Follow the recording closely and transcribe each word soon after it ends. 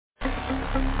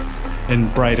in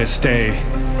brightest day,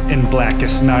 in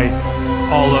blackest night.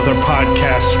 All other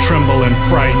podcasts tremble in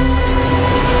fright.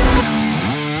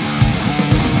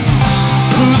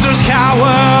 Losers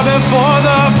cower before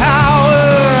the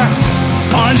power.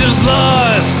 Oranges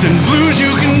lust and blues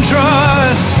you can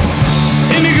trust.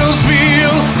 Indigos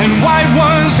feel and white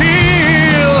ones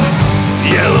heal.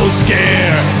 Yellow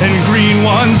scare and green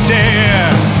ones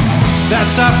dare. That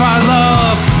sapphire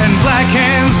love and black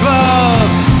hands glove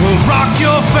will rock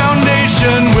your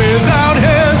foundation without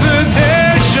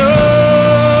hesitation.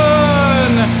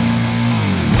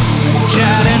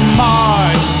 Chad and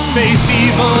Mars face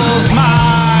evil's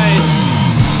might.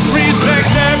 Respect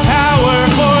their power,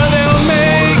 for they'll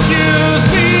make you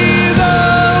see the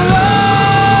light.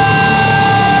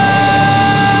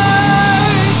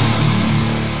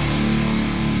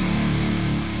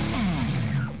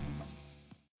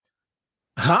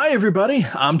 Hi, everybody.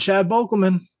 I'm Chad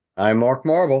Bokelman. I'm Mark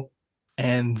Marble.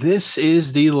 And this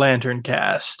is the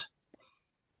LanternCast.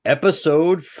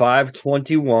 Episode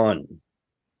 521.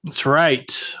 That's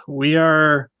right. We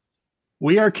are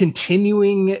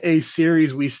continuing a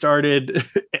series we started,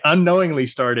 unknowingly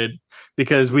started,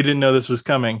 because we didn't know this was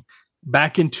coming,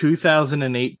 back in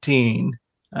 2018.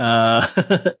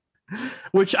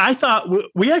 Which I thought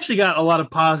we actually got a lot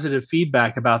of positive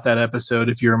feedback about that episode,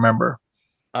 if you remember.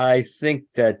 I think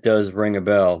that does ring a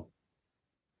bell.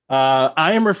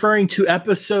 I am referring to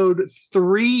episode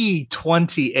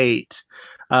 328,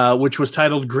 which was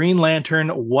titled Green Lantern,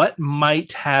 What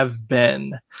Might Have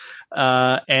Been.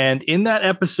 And in that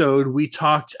episode, we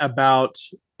talked about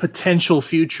potential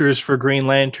futures for Green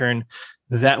Lantern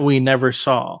that we never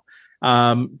saw.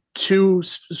 Two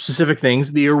specific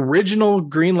things: the original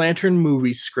Green Lantern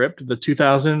movie script, the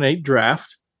 2008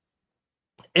 draft,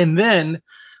 and then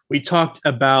we talked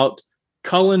about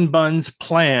Cullen Bunn's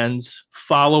plans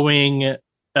following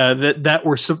that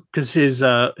were, because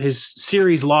his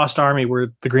series Lost Army,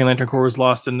 where the Green Lantern Corps was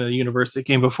lost in the universe that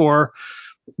came before,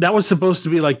 that was supposed to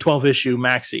be like 12-issue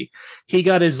maxi. He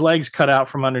got his legs cut out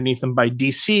from underneath him by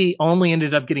DC, only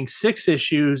ended up getting 6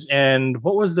 issues. And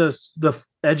what was the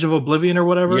Edge of Oblivion or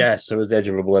whatever? Yes, it was Edge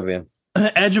of Oblivion.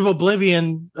 Edge of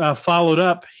Oblivion followed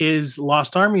up his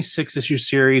Lost Army 6-issue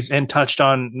series and touched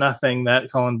on nothing that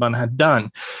Cullen Bunn had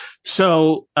done.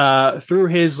 So through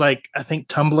his, I think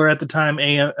Tumblr at the time,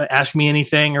 Ask Me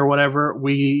Anything or whatever,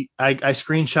 I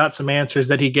screenshot some answers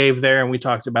that he gave there, and we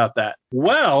talked about that.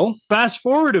 Well, fast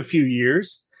forward a few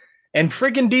years, and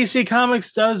friggin' DC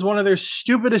Comics does one of their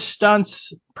stupidest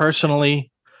stunts, personally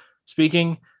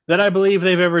speaking, that I believe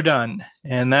they've ever done,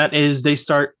 and that is they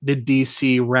start the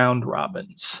DC round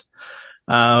robins.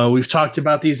 We've talked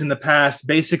about these in the past.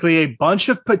 Basically, a bunch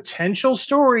of potential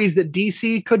stories that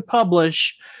DC could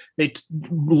publish. They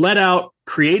let out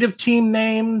creative team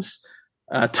names,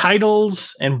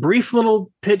 titles, and brief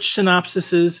little pitch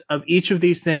synopsises of each of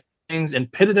these things and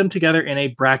pitted them together in a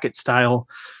bracket style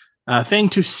thing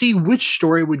to see which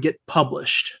story would get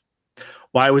published.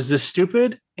 Why was this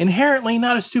stupid? Inherently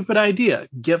not a stupid idea.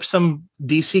 Give some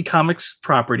DC Comics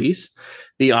properties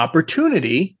the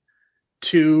opportunity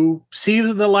to see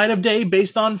the light of day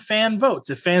based on fan votes.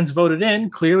 If fans voted in,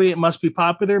 clearly it must be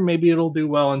popular. Maybe it'll do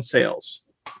well in sales.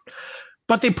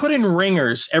 But they put in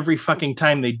ringers every fucking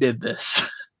time they did this.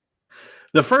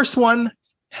 The first one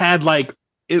had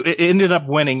it ended up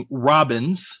winning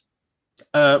Robins.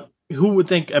 Who would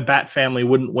think a Bat family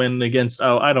wouldn't win against,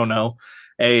 I don't know,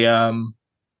 a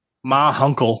Ma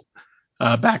Hunkel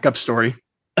backup story.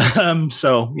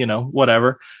 So,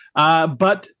 whatever.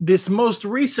 But this most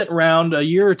recent round, a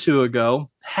year or two ago,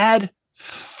 had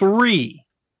 3,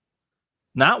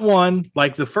 not one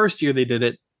like the first year they did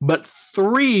it, but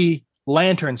 3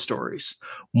 Lantern stories.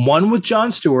 One with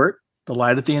Jon Stewart, The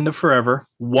Light at the End of Forever.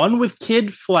 One with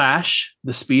Kid Flash,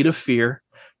 The Speed of Fear.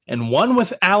 And one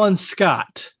with Alan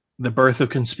Scott, The Birth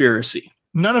of Conspiracy.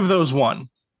 None of those won.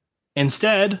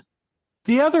 Instead,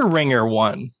 the other ringer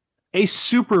won, a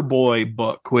Superboy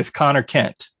book with Connor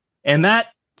Kent. And that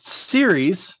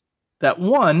series, that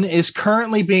one, is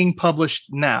currently being published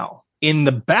now. In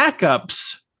the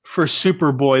backups for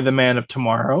Superboy, The Man of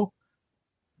Tomorrow,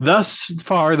 thus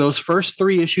far, those first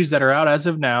 3 issues that are out as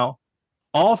of now,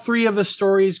 all 3 of the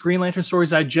stories, Green Lantern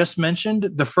stories I just mentioned,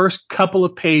 the first couple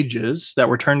of pages that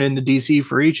were turned into DC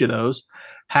for each of those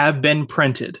have been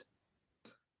printed.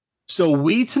 So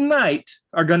we tonight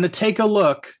are going to take a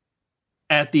look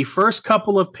at the first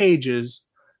couple of pages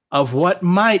of what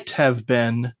might have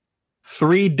been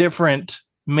 3 different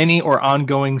mini or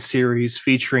ongoing series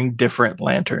featuring different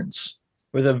lanterns.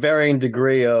 With a varying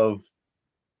degree of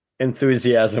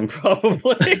enthusiasm,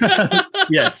 probably.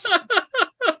 Yes.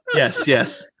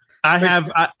 I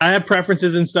have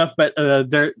preferences and stuff, but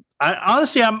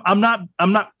honestly I'm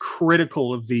not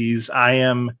critical of these. I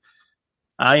am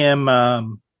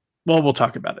well, we'll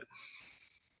talk about it.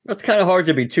 It's kind of hard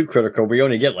to be too critical. We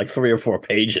only get like 3 or 4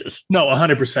 pages. No,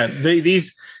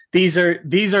 100%. These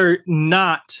are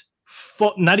not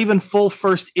full, not even full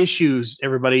first issues.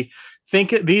 Everybody I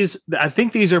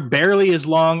think these are barely as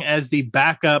long as the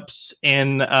backups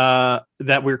in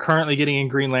that we're currently getting in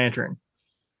Green Lantern,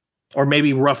 or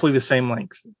maybe roughly the same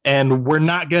length. And we're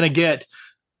not going to get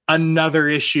another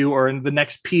issue or the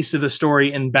next piece of the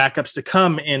story in backups to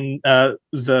come in the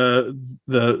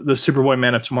Superboy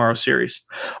Man of Tomorrow series.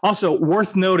 Also,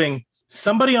 worth noting,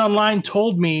 somebody online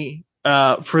told me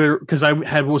because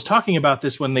I was talking about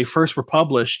this when they first were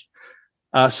published.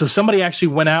 So somebody actually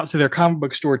went out to their comic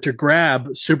book store to grab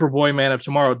Superboy Man of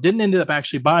Tomorrow. Didn't end up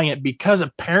actually buying it because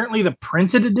apparently the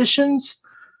printed editions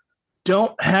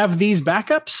don't have these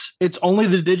backups. It's only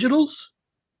the digitals.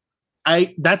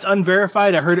 That's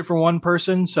unverified. I heard it from one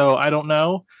person, so I don't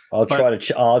know. I'll try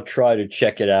to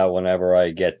check it out whenever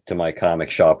I get to my comic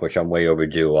shop, which I'm way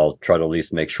overdue. I'll try to at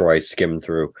least make sure I skim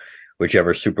through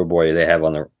whichever Superboy they have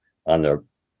on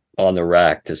the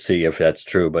rack to see if that's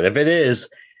true. But if it is,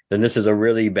 then this is a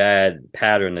really bad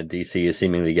pattern that DC is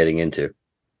seemingly getting into.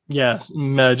 Yeah,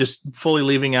 just fully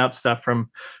leaving out stuff from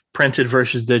printed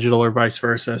versus digital or vice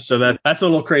versa. So that's a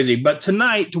little crazy. But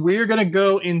tonight we're going to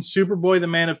go in Superboy the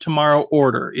Man of Tomorrow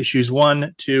order, issues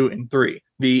 1, 2, and 3.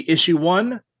 The issue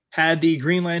 1 had the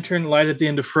Green Lantern Light at the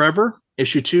End of Forever.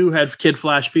 Issue 2 had Kid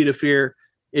Flash Feet of Fear.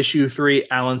 Issue 3,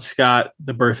 Alan Scott,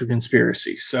 The Birth of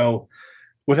Conspiracy. So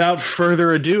without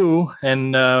further ado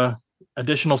and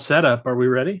additional setup, are we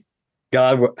ready?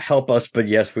 God help us, but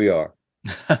yes, we are.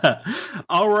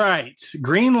 All right.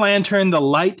 Green Lantern, The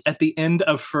Light at the End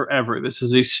of Forever. This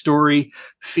is a story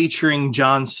featuring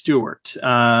John Stewart.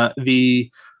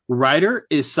 The writer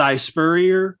is Cy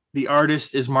Spurrier. The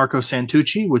artist is Marco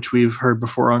Santucci, which we've heard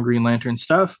before on Green Lantern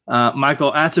stuff.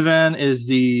 Michael Ativan is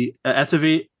the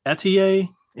Atier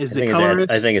is the colorist.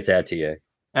 I think it's Atier.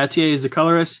 Atier is the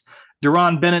colorist.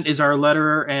 Deron Bennett is our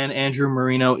letterer, and Andrew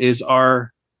Marino is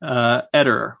our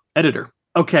editor.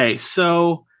 Okay,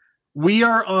 so we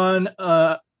are on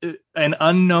an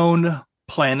unknown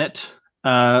planet.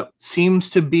 Seems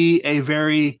to be a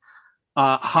very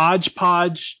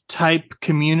hodgepodge type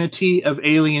community of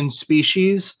alien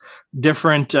species,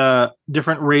 different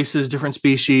races, different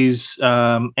species,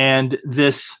 and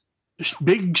this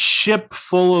big ship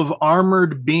full of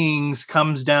armored beings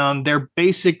comes down. They're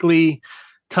basically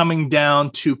coming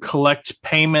down to collect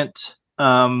payment.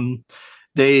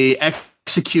 They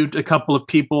execute a couple of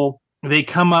people. They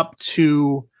come up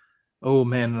to, oh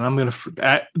man, I'm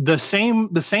gonna the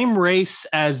same race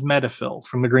as Metaphil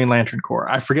from the Green Lantern Corps.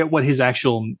 I forget what his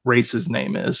actual race's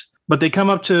name is, but they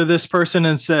come up to this person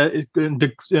and say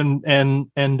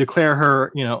and declare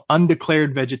her,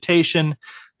 undeclared vegetation.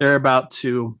 They're about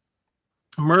to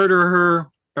murder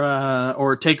her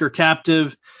or take her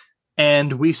captive.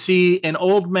 And we see an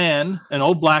old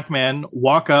black man,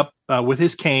 walk up with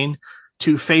his cane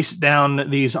to face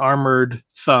down these armored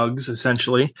thugs,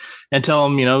 essentially, and tell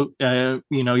them,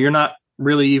 you're not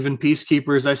really even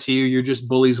peacekeepers. I see you. You're just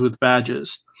bullies with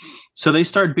badges. So they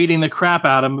start beating the crap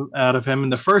out of him.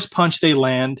 And the first punch they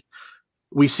land,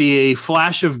 we see a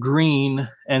flash of green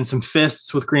and some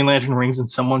fists with Green Lantern rings, and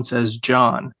someone says,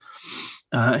 John.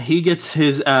 He gets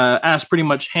his ass pretty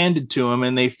much handed to him,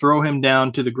 and they throw him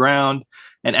down to the ground.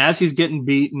 And as he's getting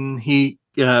beaten,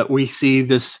 we see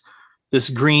this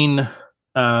green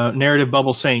narrative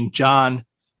bubble saying, John,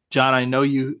 I know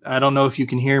you. I don't know if you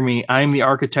can hear me. I am the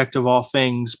architect of all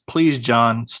things. Please,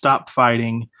 John, stop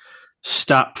fighting.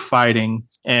 Stop fighting.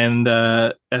 And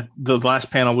at the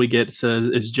last panel we get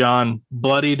is John,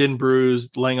 bloodied and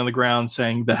bruised, laying on the ground,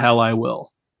 saying, "The hell I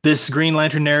will." This Green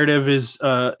Lantern narrative is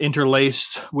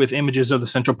interlaced with images of the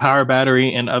Central Power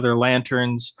Battery and other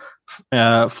lanterns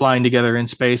flying together in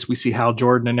space. We see Hal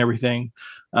Jordan and everything.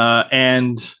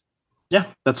 And yeah,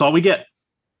 that's all we get.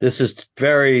 This is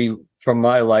from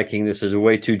my liking, this is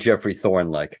way too Jeffrey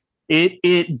Thorne-like.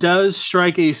 It does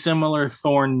strike a similar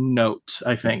Thorne note,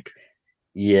 I think.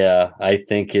 Yeah, I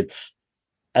think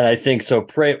so.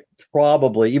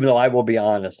 Probably, even though I will be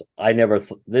honest,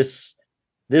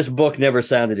 this book never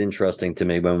sounded interesting to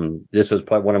me when this was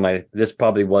this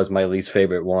probably was my least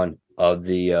favorite one of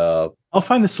the. I'll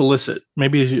find the solicit,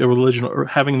 maybe original or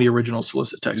having the original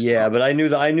solicit text. Yeah, but I knew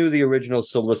the original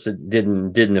solicit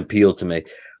didn't appeal to me.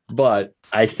 But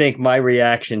I think my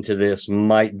reaction to this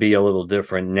might be a little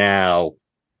different now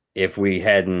if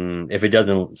it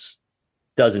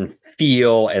doesn't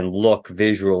feel and look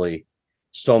visually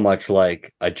so much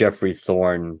like a Jeffrey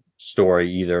Thorne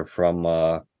story, either from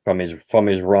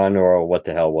his run, or what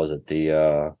the hell was it,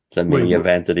 the Wait, mini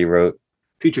event that he wrote.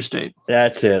 Future State.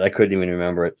 That's it. I couldn't even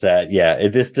remember it.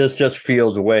 This just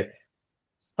feels way.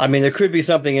 I mean, there could be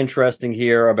something interesting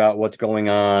here about what's going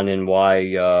on and why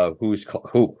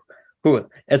who.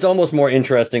 It's almost more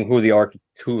interesting who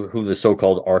the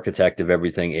so-called architect of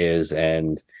everything is,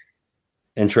 and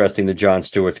interesting that Jon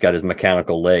Stewart's got his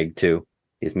mechanical leg too.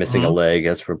 He's missing a leg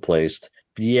that's replaced.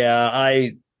 Yeah,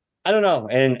 I don't know,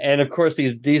 and of course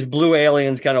these blue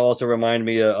aliens kind of also remind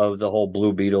me of the whole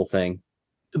Blue Beetle thing.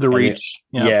 The Reach.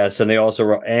 Yeah. Yes, and they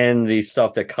also and the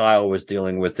stuff that Kyle was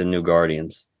dealing with in New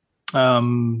Guardians.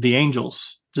 The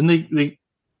Angels. Didn't they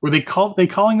were they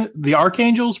calling it the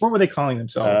Archangels? What were they calling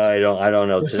themselves? I don't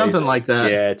know. Something like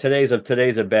that. Yeah, today's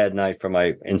a bad night for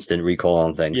my instant recall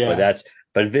on things. Yeah.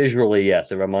 But visually,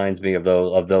 yes, it reminds me of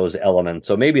those elements.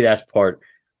 So maybe that's part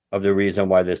of the reason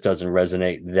why this doesn't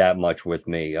resonate that much with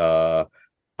me. On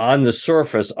the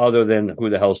surface, other than who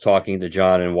the hell's talking to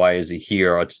John and why is he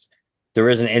here, there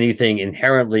isn't anything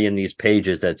inherently in these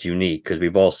pages that's unique, because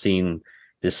we've all seen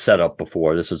this setup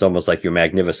before. This is almost like your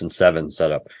Magnificent Seven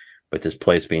setup, with this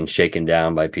place being shaken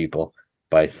down by people,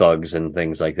 by thugs and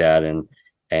things like that,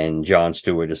 and Jon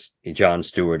Stewart is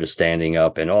standing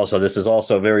up. And also, this is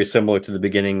also very similar to the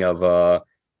beginning of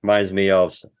reminds me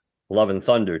of Love and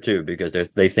Thunder too, because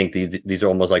they think these are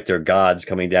almost like they're gods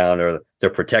coming down, or they're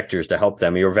protectors to help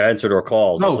them. You've answered our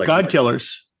calls. No, God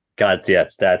Killers. Gods,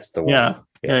 yes, that's the one.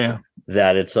 Yeah.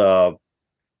 That it's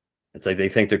like they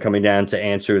think they're coming down to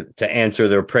answer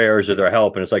their prayers or their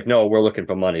help, and it's like, no, we're looking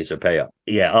for money, so pay up.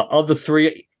 Yeah, of the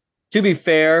three, to be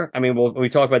fair, I mean, we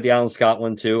talk about the Alan Scott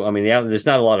one too. I mean, there's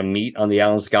not a lot of meat on the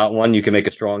Alan Scott one. You can make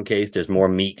a strong case there's more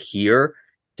meat here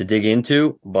to dig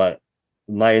into, but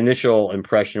my initial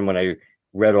impression when I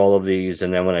read all of these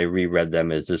and then when I reread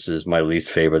them is this is my least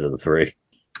favorite of the three.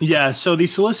 Yeah, so the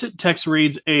solicit text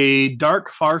reads, a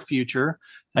dark, far future,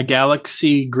 a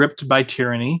galaxy gripped by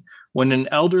tyranny, when an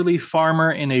elderly farmer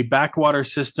in a backwater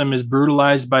system is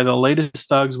brutalized by the latest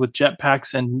thugs with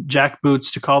jetpacks and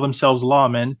jackboots to call themselves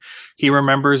lawmen, he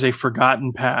remembers a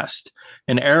forgotten past,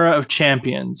 an era of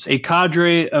champions, a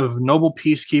cadre of noble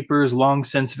peacekeepers long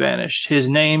since vanished. His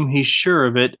name, he's sure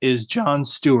of it, is Jon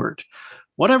Stewart.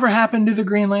 Whatever happened to the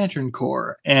Green Lantern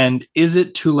Corps? And is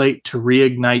it too late to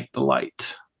reignite the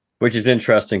light? Which is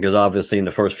interesting because obviously in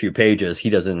the first few pages he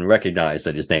doesn't recognize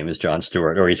that his name is Jon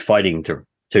Stewart, or he's fighting to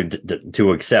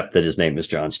accept that his name is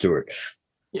Jon Stewart.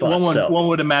 One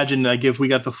would imagine, like, if we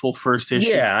got the full first issue.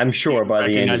 Yeah, I'm sure by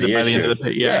the end of the issue.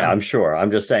 Yeah, I'm sure. I'm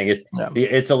just saying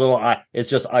it's a little. It's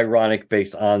just ironic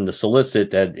based on the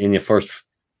solicit that in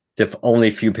the only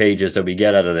few pages that we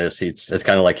get out of this, it's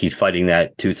kind of like he's fighting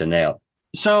that tooth and nail.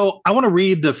 So I want to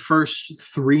read the first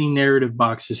three narrative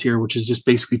boxes here, which is just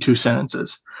basically 2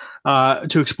 sentences,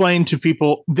 to explain to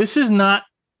people this is not.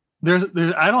 There's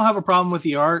I don't have a problem with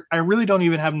the art. I really don't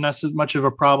even have much of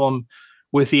a problem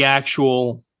with the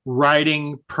actual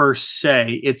writing per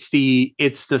se. It's the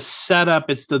setup,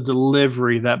 it's the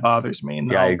delivery that bothers me.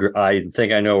 Yeah, I agree. I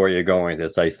think I know where you're going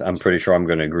with this. I'm pretty sure I'm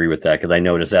going to agree with that because I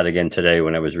noticed that again today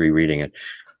when I was rereading it.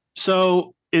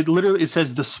 So it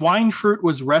says the swine fruit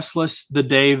was restless the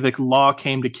day the law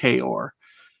came to Kaor.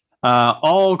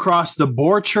 All across the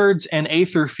borchards and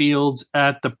aether fields,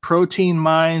 at the protein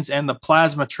mines and the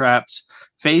plasma traps,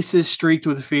 faces streaked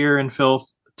with fear and filth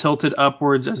tilted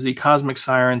upwards as the cosmic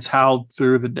sirens howled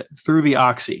through the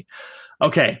oxy.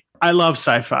 Okay, I love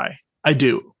sci-fi. I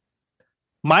do.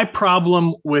 My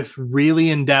problem with really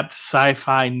in-depth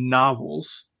sci-fi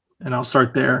novels, and I'll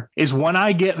start there, is when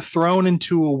I get thrown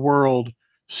into a world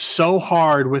so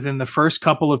hard within the first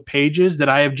couple of pages that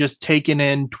I have just taken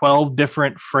in 12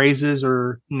 different phrases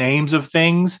or names of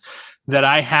things that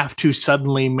I have to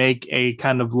suddenly make a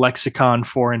kind of lexicon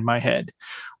for in my head.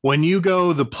 When you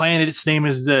go, the planet's name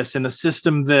is this, and the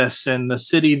system this, and the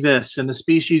city this, and the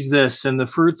species this, and the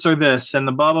fruits are this, and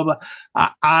the blah, blah, blah.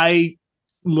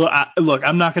 Look,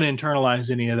 I'm not going to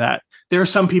internalize any of that. There are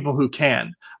some people who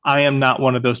can. I am not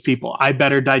one of those people. I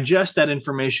better digest that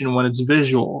information when it's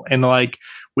visual, and like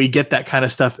we get that kind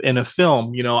of stuff in a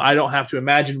film. You know, I don't have to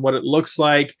imagine what it looks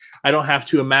like. I don't have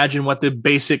to imagine what the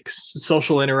basic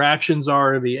social interactions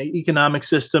are, the economic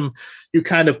system. You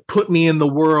kind of put me in the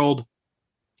world,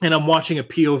 and I'm watching a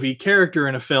POV character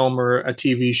in a film or a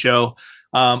TV show.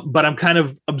 But I'm kind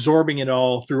of absorbing it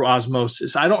all through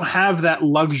osmosis. I don't have that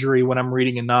luxury when I'm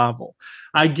reading a novel.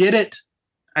 I get it.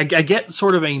 I get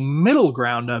sort of a middle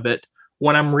ground of it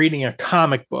when I'm reading a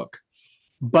comic book,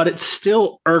 but it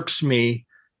still irks me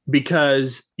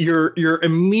because you're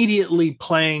immediately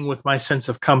playing with my sense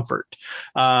of comfort.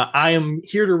 I am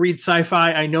here to read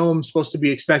sci-fi. I know I'm supposed to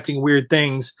be expecting weird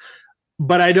things,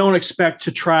 but I don't expect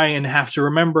to try and have to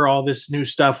remember all this new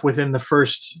stuff within the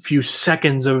first few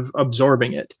seconds of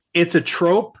absorbing it. It's a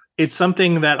trope. It's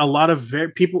something that a lot of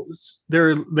people,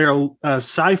 there are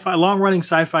sci-fi, long-running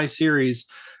sci-fi series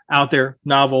out there,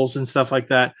 novels and stuff like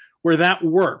that, where that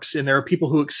works, and there are people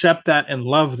who accept that and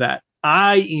love that.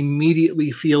 I immediately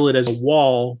feel it as a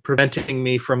wall preventing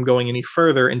me from going any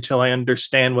further until I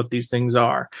understand what these things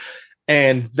are.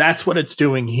 And that's what it's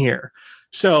doing here.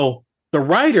 So the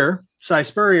writer, Cy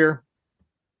Spurrier,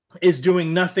 is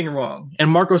doing nothing wrong. And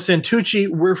Marco Santucci,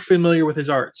 we're familiar with his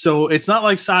art. So it's not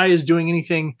like Cy is doing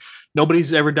anything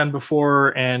nobody's ever done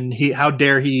before, and how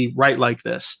dare he write like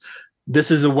this.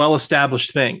 This is a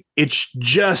well-established thing. It's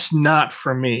just not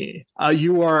for me.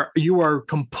 You are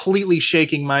completely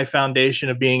shaking my foundation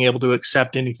of being able to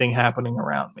accept anything happening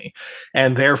around me,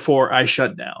 and therefore I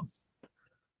shut down.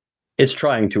 It's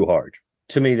trying too hard.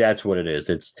 To me, that's what it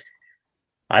is.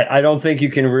 I don't think you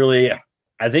can really.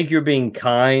 I think you're being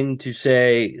kind to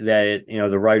say that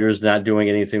the writer's not doing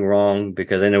anything wrong,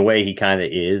 because in a way he kind of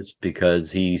is,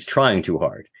 because he's trying too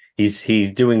hard.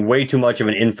 He's doing way too much of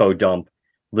an info dump,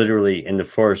 literally in the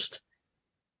first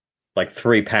like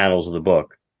 3 panels of the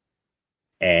book,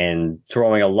 and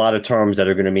throwing a lot of terms that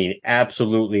are going to mean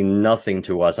absolutely nothing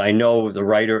to us. I know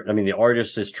the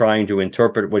artist is trying to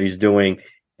interpret what he's doing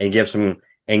and give some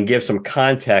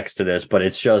context to this, but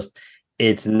it's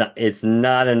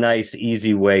not a nice,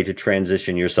 easy way to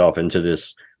transition yourself into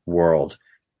this world.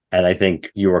 And I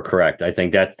think you are correct. I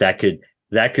think that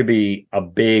could be a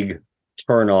big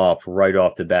turn off right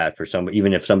off the bat for somebody,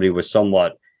 even if somebody was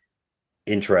somewhat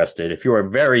interested. If you were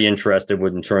very interested, it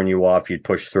wouldn't turn you off, you'd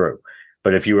push through.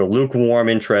 But if you were lukewarm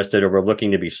interested or were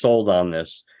looking to be sold on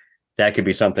this, that could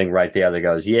be something right there that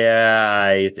goes, yeah,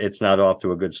 it's not off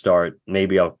to a good start.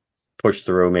 Maybe I'll push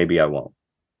through, maybe I won't.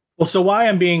 Well, so why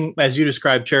I'm being, as you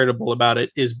described, charitable about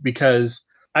it is because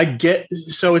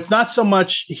so it's not so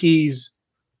much where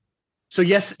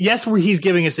he's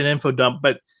giving us an info dump,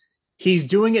 but he's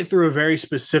doing it through a very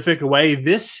specific way.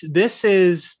 This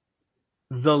is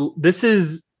the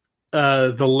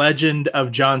legend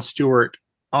of Jon Stewart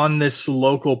on this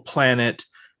local planet,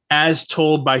 as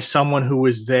told by someone who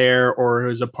was there or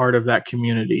is a part of that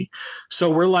community.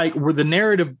 So we're the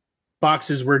narrative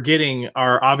boxes we're getting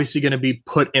are obviously going to be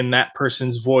put in that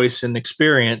person's voice and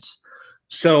experience.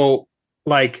 So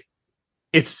like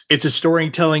it's a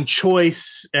storytelling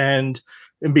choice, and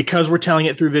because we're telling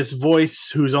it through this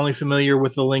voice who's only familiar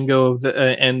with the lingo of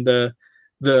and the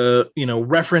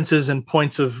references and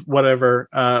points of whatever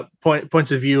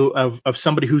points of view of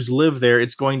somebody who's lived there,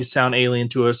 it's going to sound alien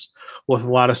to us with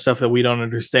a lot of stuff that we don't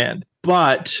understand.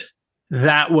 But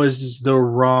that was the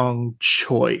wrong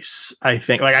choice, I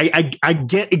think. Like I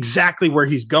get exactly where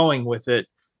he's going with it,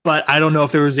 but I don't know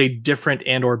if there was a different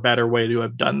and or better way to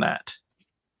have done that.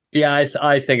 Yeah,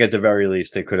 I think at the very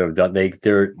least they could have done.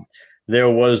 There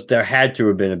had to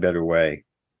have been a better way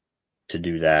to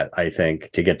do that. I think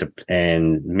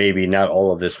and maybe not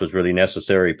all of this was really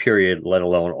necessary. Period. Let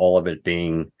alone all of it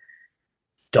being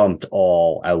dumped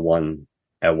all at one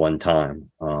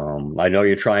time. I know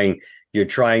you're trying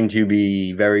to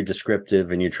be very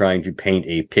descriptive and you're trying to paint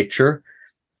a picture.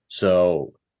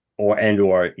 So,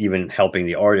 or even helping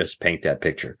the artist paint that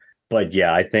picture. But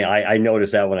yeah, I think I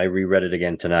noticed that when I reread it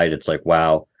again tonight. It's like,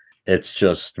 wow, it's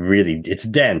just really, it's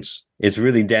dense. It's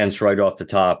really dense right off the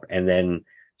top. And then,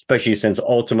 especially since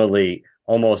ultimately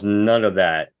almost none of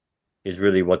that is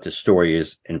really what the story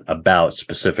is about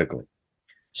specifically.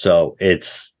 So it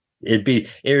would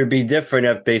be different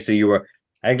if basically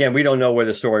again, we don't know where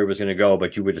the story was going to go,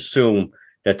 but you would assume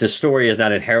that the story is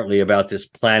not inherently about this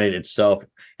planet itself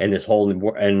and this whole,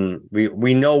 and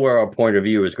we know where our point of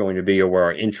view is going to be, or where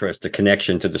our interest, the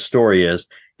connection to the story is.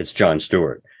 It's Jon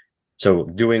Stewart. So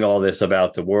doing all this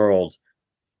about the world,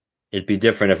 it'd be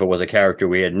different if it was a character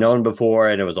we had known before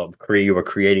and it was you were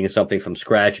creating something from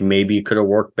scratch. Maybe it could have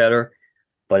worked better,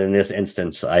 but in this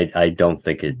instance, I don't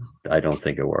think it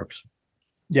works.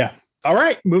 Yeah. All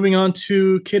right. Moving on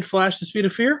to Kid Flash: The Speed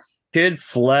of Fear. Kid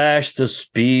Flash: The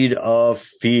Speed of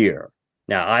Fear.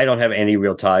 Now, I don't have any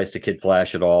real ties to Kid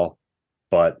Flash at all,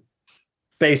 but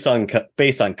based on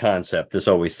concept, this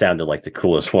always sounded like the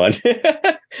coolest one.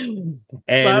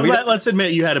 And let's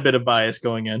admit you had a bit of bias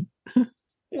going in.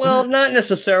 Well, not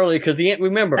necessarily, because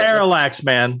remember, Parallax,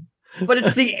 man. But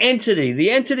it's the entity.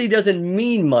 The entity doesn't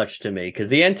mean much to me, because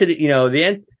the entity,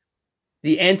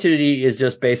 the entity is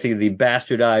just basically the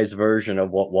bastardized version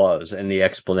of what was, and the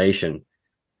explanation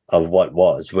of what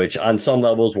was, which on some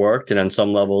levels worked and on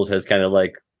some levels has kind of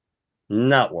like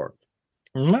not worked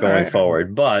going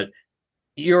forward. But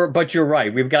you're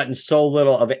right. We've gotten so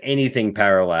little of anything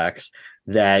Parallax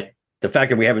that the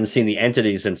fact that we haven't seen the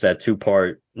entity since that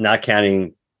 2-part, not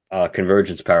counting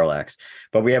Convergence Parallax,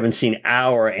 but we haven't seen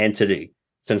our entity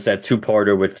since that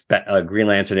 2-parter with Green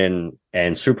Lantern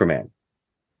and Superman,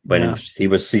 when he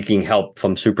was seeking help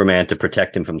from Superman to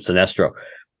protect him from Sinestro.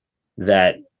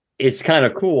 That it's kind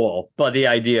of cool, but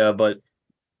it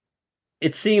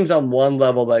seems on one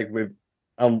level like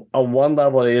on one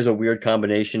level it is a weird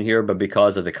combination here, but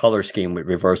because of the color scheme with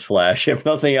Reverse Flash, if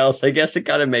nothing else, I guess it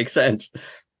kind of makes sense.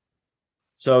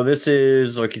 So this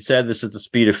is, like you said, this is the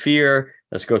Speed of Fear.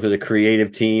 Let's go through the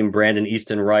creative team. Brandon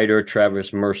Easton, writer.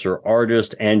 Travis Mercer,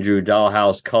 artist. Andrew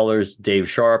Dahlhaus, colors. Dave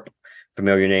Sharp,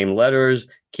 familiar name, letters.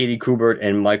 Katie Kubert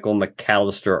and Michael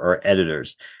McAllister are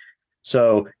editors.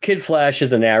 So Kid Flash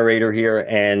is the narrator here,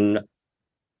 and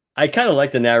I kind of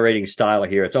like the narrating style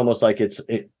here. It's almost like it's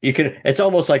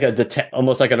almost like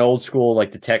almost like an old school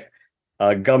like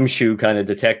gumshoe kind of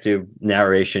detective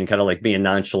narration, kind of like being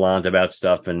nonchalant about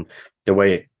stuff and the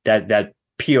way that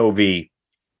POV.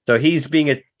 So he's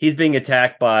being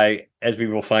attacked by, as we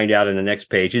will find out in the next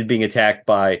page, he's being attacked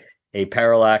by a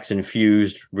Parallax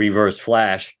infused Reverse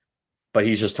Flash, but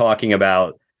he's just talking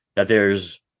about that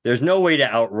there's no way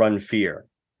to outrun fear.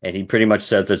 And he pretty much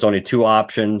says there's only two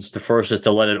options. The first is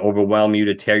to let it overwhelm you,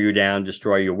 to tear you down,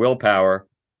 destroy your willpower.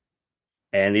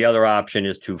 And the other option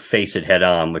is to face it head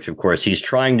on, which of course he's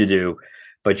trying to do.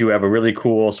 But you have a really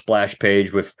cool splash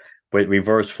page with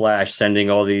Reverse Flash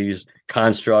sending all these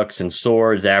constructs and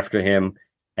swords after him.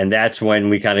 And that's when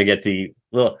we kind of get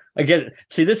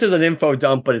this is an info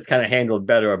dump, but it's kind of handled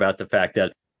better about the fact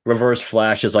that Reverse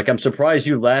Flash is like, I'm surprised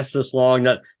you last this long.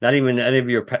 Not even any of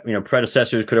your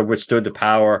predecessors could have withstood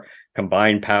the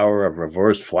combined power of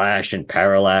Reverse Flash and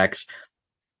Parallax.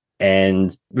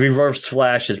 And Reverse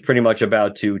Flash is pretty much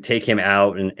about to take him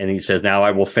out, and he says, now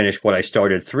I will finish what I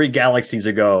started 3 galaxies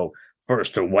ago.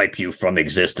 First to wipe you from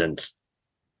existence,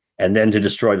 and then to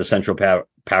destroy the central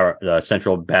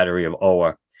battery of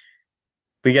Oa.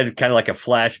 We get kind of like a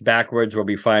flash backwards where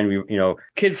we find,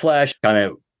 Kid Flash kind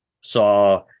of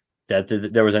saw that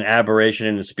there was an aberration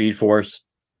in the Speed Force.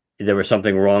 There was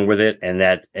something wrong with it, and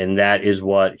that is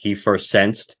what he first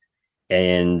sensed.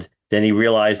 And then he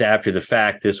realized after the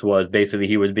fact, this was basically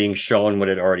he was being shown what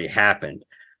had already happened,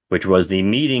 which was the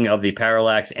meeting of the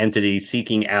Parallax entity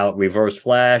seeking out Reverse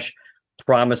Flash,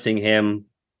 promising him,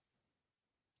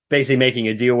 basically making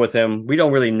a deal with him. We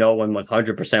don't really know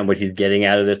 100% what he's getting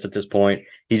out of this at this point.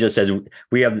 He just says, you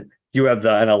have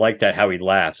the, and I like that how he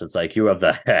laughs. It's like, you have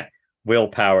the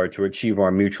willpower to achieve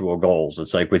our mutual goals.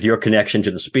 It's like, with your connection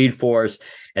to the Speed Force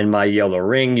and my yellow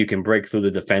ring, you can break through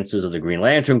the defenses of the Green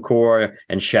Lantern Corps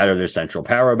and shatter their central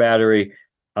power battery.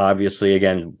 Obviously,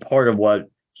 again, part of what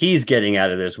he's getting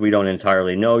out of this, we don't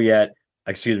entirely know yet.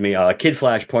 Kid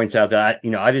Flash points out that,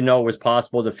 I didn't know it was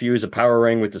possible to fuse a power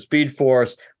ring with the Speed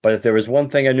Force, but if there was one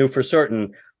thing I knew for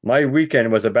certain, my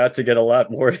weekend was about to get a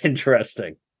lot more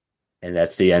interesting. And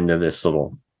that's the end of this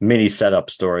little mini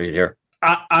setup story here.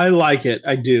 I like it.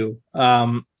 I do.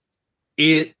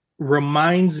 It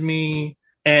reminds me,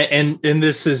 and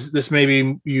this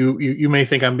maybe you may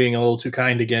think I'm being a little too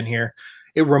kind again here.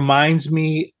 It reminds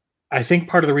me, I think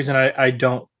part of the reason I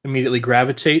don't immediately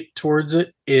gravitate towards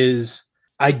it is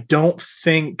I don't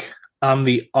think I'm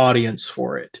the audience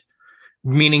for it,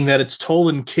 meaning that it's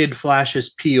told in Kid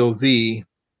Flash's POV,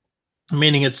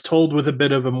 meaning it's told with a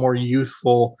bit of a more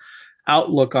youthful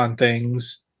outlook on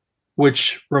things,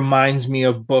 which reminds me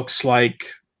of books like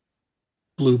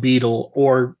Blue Beetle,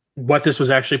 or what this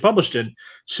was actually published in,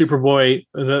 Superboy,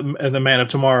 the Man of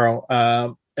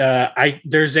Tomorrow.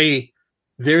 There's a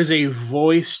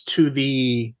voice to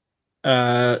the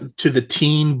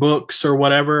teen books or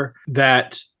whatever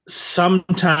that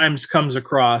sometimes comes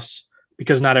across,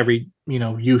 because not every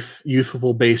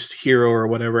youthful based hero or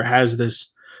whatever has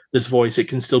this voice. It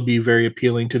can still be very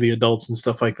appealing to the adults and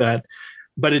stuff like that,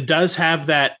 but it does have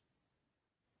that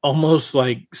almost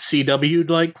like CW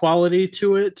like quality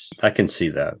to it. I can see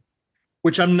that.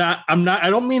 Which I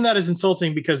don't mean that as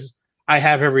insulting, because I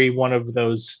have every one of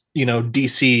those,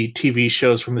 DC TV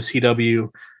shows from the CW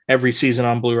every season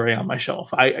on Blu-ray on my shelf.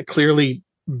 I clearly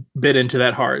bit into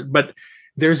that hard, but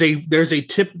there's a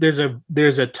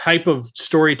type of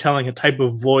storytelling, a type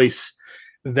of voice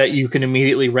that you can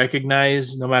immediately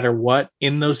recognize no matter what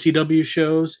in those CW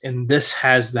shows, and this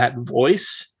has that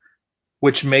voice,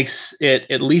 which makes it,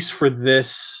 at least for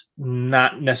this,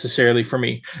 not necessarily for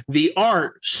me. The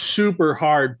art, super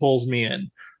hard, pulls me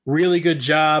in. Really good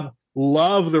job.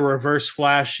 love the Reverse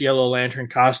Flash Yellow Lantern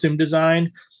costume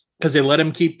design because they let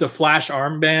him keep the Flash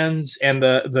armbands and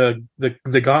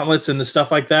the gauntlets and the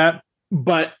stuff like that.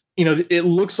 But it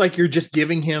looks like you're just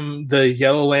giving him the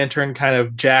Yellow Lantern kind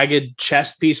of jagged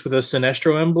chest piece with a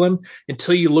Sinestro emblem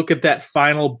until you look at that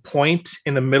final point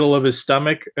in the middle of his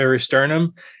stomach or his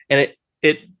sternum, and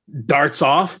it darts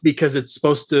off because it's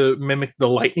supposed to mimic the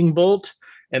lightning bolt.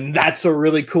 And that's a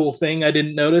really cool thing I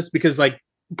didn't notice because, like,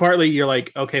 partly you're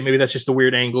like, okay, maybe that's just a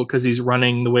weird angle because he's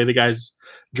running the way the guy's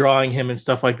drawing him and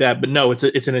stuff like that. But no, it's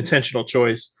an intentional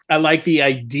choice. I like the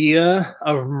idea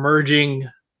of merging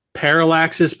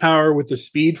Parallax's power with the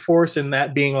Speed Force and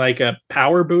that being like a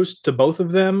power boost to both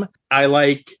of them. I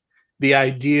like the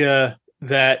idea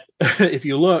that if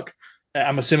you look,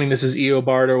 I'm assuming this is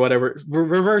Eobard or whatever.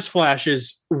 Reverse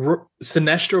Flash's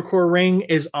Sinestro Core ring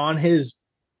is on his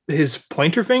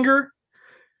pointer finger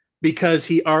because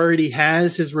he already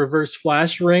has his Reverse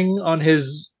Flash ring on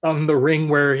the ring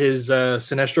where his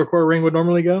Sinestro Core ring would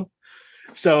normally go.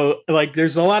 So like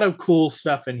there's a lot of cool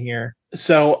stuff in here.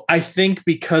 So I think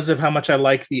because of how much I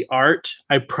like the art,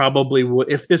 I probably would,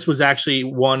 if this was actually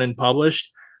one and published,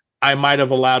 I might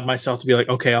have allowed myself to be like,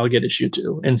 okay, I'll get issue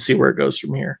 2 and see where it goes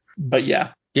from here. But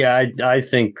yeah. Yeah, I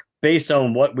think based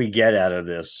on what we get out of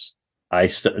this,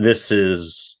 this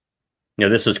is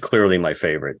this is clearly my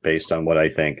favorite based on what I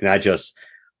think, not just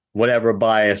whatever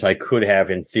bias I could have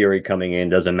in theory coming in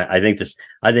doesn't matter.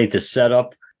 I think the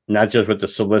setup, not just with the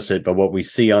solicit, but what we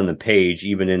see on the page,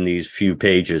 even in these few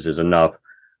pages, is enough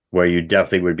where you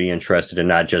definitely would be interested in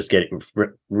not just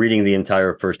reading the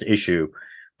entire first issue,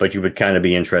 but you would kind of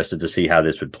be interested to see how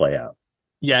this would play out.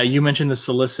 Yeah, you mentioned the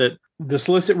solicit. The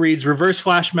solicit reads Reverse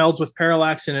Flash melds with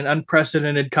Parallax in an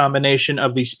unprecedented combination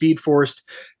of the Speed Force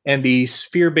and the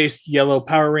sphere based yellow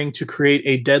power ring to create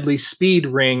a deadly speed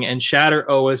ring and shatter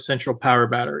Oa's central power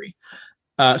battery,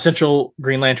 central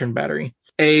Green Lantern battery.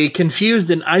 A confused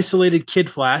and isolated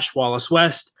Kid Flash, Wallace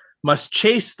West, must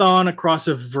chase Thawne across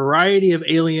a variety of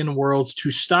alien worlds to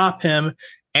stop him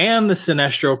and the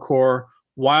Sinestro Corps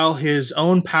while his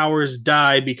own powers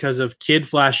die because of Kid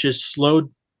Flash's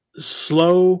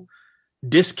slow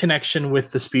disconnection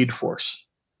with the Speed Force.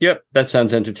 Yep, that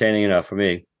sounds entertaining enough for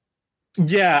me.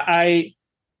 Yeah,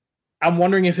 I'm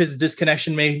wondering if his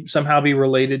disconnection may somehow be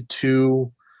related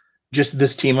to just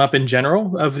this team up in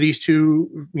general of these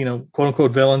two, quote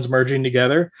unquote villains merging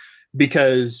together,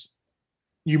 because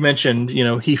you mentioned,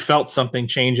 he felt something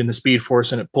change in the Speed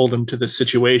Force and it pulled him to this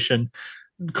situation.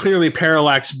 Clearly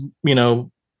Parallax,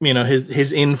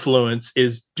 his influence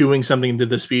is doing something to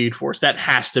the Speed Force. That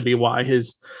has to be why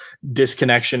his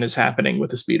disconnection is happening with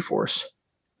the Speed Force.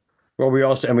 Well, we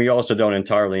also don't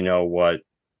entirely know what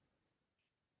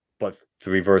the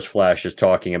Reverse Flash is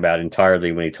talking about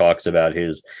entirely when he talks about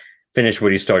his finish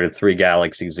what he started 3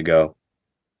 galaxies ago.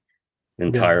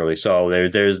 Entirely. Yeah. So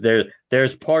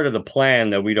there's part of the plan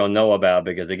that we don't know about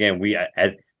because again,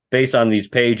 based on these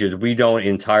pages, we don't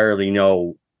entirely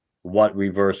know what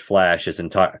Reverse Flash is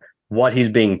what he's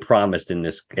being promised in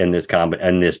this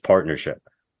partnership.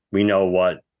 We know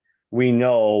what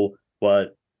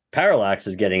Parallax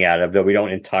is getting out of, though we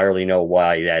don't entirely know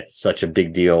why that's such a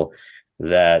big deal.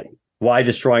 That why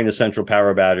destroying the central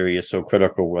power battery is so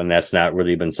critical when that's not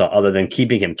really been other than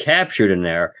keeping him captured in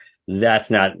there.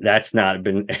 It's not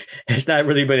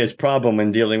really been his problem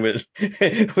in dealing with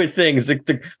things.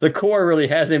 The core really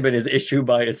hasn't been his issue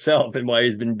by itself and why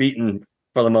he's been beaten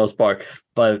for the most part.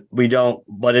 But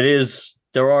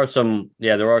there are some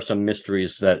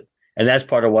mysteries and that's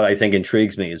part of what I think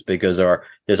intrigues me is because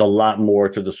there's a lot more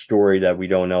to the story that we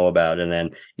don't know about. And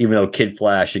then even though Kid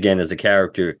Flash, again, as a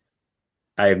character,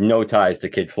 I have no ties to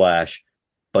Kid Flash,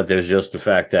 but there's just the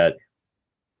fact that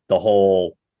the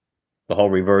whole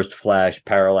Reversed Flash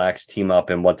Parallax team up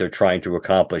and what they're trying to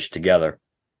accomplish together.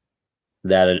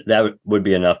 That would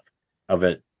be enough of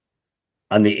it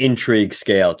on the intrigue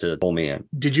scale to pull me in.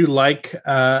 Did you like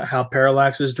how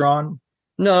Parallax is drawn?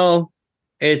 No,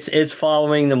 it is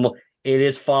following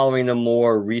the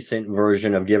more recent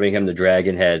version of giving him the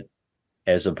dragon head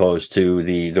as opposed to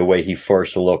the way he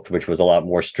first looked, which was a lot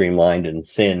more streamlined and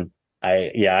thin.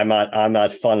 I'm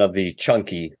not fond of the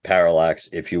chunky Parallax,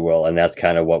 if you will, and that's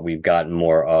kind of what we've gotten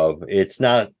more of. It's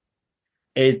not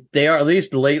they are at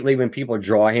least lately when people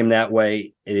draw him that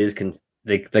way, it is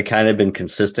they kind of been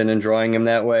consistent in drawing him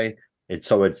that way.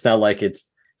 It's not like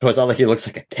he looks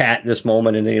like a cat this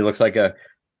moment and then he looks like a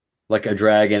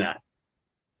dragon.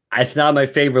 It's not my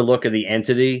favorite look of the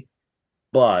entity,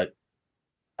 but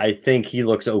I think he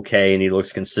looks okay and he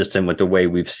looks consistent with the way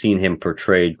we've seen him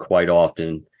portrayed quite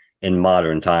often in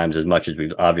modern times, as much as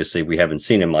we haven't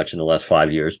seen him much in the last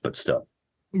 5 years, but still.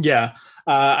 Yeah,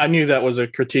 I knew that was a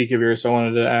critique of yours, so I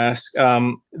wanted to ask.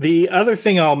 The other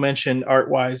thing I'll mention art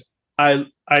wise, I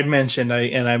mentioned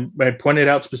I pointed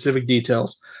out specific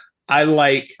details. I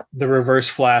like the Reverse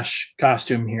Flash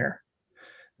costume here.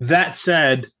 That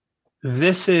said,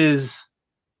 this is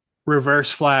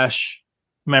Reverse Flash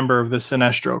member of the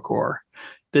Sinestro Corps.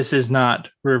 This is not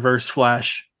Reverse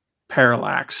Flash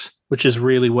Parallax, which is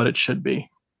really what it should be.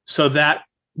 So that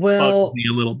bugs Well, me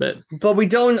a little bit. but we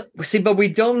don't see, but we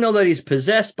don't know that he's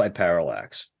possessed by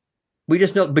Parallax. We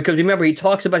just know because remember he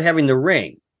talks about having the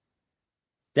ring.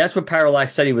 That's what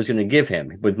Parallax said he was going to give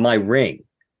him with my ring.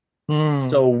 Hmm.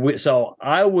 So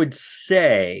I would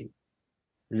say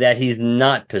that he's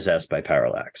not possessed by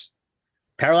Parallax.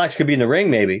 Parallax could be in the ring,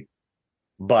 maybe,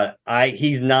 but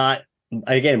he's not.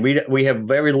 Again, we have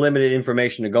very limited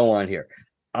information to go on here.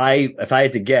 If I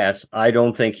had to guess, I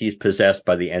don't think he's possessed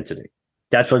by the entity.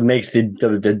 That's what makes the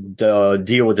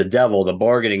deal with the devil, the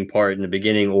bargaining part in the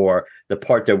beginning, or the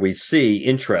part that we see,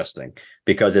 interesting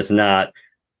because it's not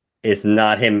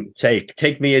him. Say,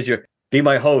 take me as your be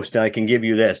my host, and I can give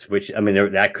you this. Which I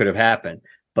mean, that could have happened,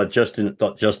 but just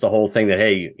the whole thing that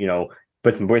hey,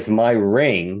 with my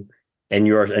ring and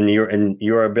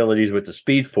your abilities with the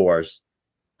Speed Force,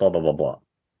 blah blah blah blah.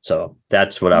 So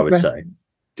that's what I would Okay. say.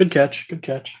 Good catch. Good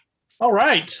catch. All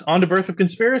right. On to Birth of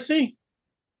Conspiracy.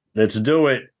 Let's do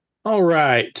it. All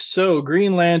right. So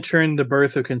Green Lantern, The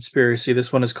Birth of Conspiracy.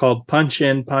 This one is called Punch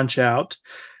In, Punch Out.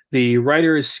 The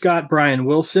writer is Scott Bryan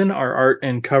Wilson. Our art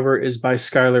and cover is by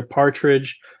Skylar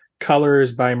Partridge. Color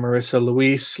is by Marissa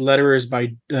Luis. Letter is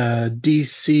by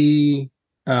DC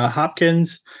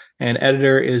Hopkins. And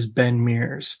editor is Ben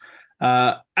Mears.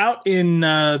 Out in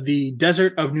the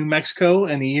desert of New Mexico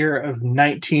in the year of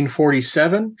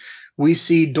 1947, we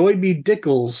see Doiby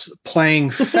Dickles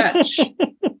playing fetch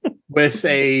with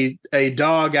a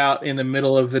dog out in the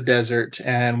middle of the desert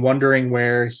and wondering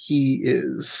where he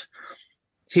is.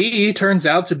 He turns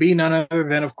out to be none other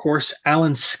than, of course,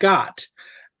 Alan Scott.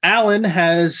 Alan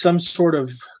has some sort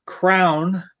of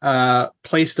crown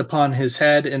placed upon his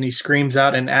head, and he screams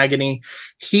out in agony.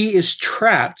 He is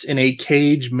trapped in a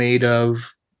cage made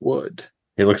of wood.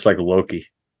 He looks like Loki.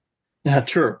 Yeah,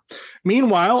 true.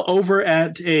 Meanwhile, over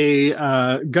at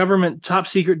a government top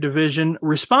secret division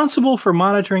responsible for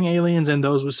monitoring aliens and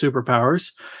those with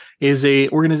superpowers is a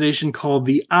organization called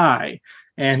the Eye,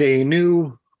 and a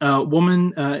new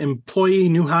woman employee,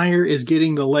 new hire, is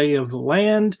getting the lay of the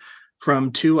land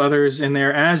from two others in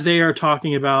there as they are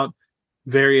talking about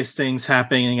various things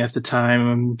happening at the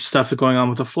time, stuff going on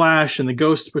with the Flash and the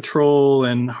Ghost Patrol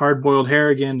and Hardboiled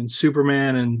Harrigan and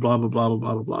Superman and blah blah blah blah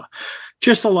blah blah blah.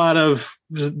 Just a lot of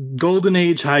golden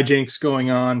age hijinks going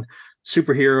on,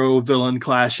 superhero villain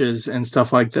clashes and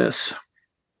stuff like this.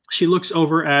 She looks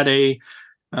over at a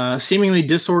seemingly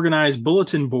disorganized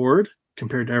bulletin board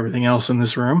compared to everything else in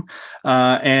this room.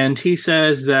 And he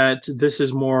says that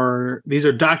these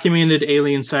are documented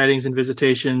alien sightings and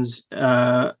visitations.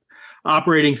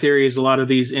 Operating theories, a lot of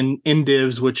these in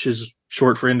indivs, which is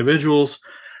short for individuals.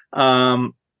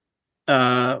 The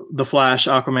Flash,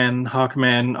 Aquaman,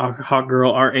 Hawkman,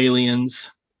 Hawkgirl are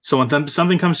aliens. So when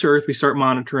something comes to Earth, we start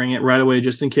monitoring it right away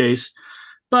just in case.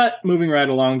 But moving right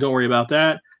along, don't worry about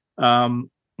that.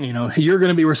 You're going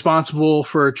to be responsible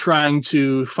for trying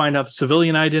to find out the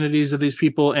civilian identities of these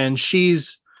people, and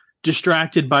she's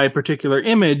distracted by a particular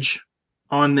image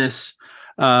on this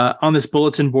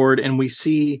bulletin board, and we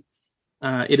see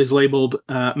it is labeled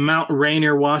Mount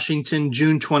Rainier, Washington,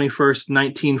 June 21st,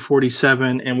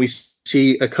 1947, and we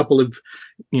see a couple of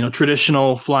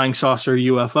traditional flying saucer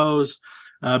UFOs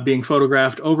being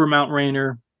photographed over Mount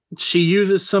Rainier. She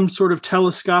uses some sort of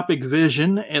telescopic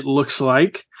vision, it looks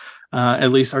like,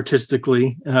 at least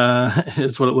artistically,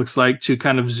 is what it looks like, to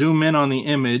kind of zoom in on the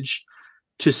image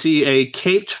to see a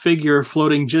caped figure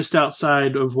floating just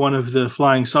outside of one of the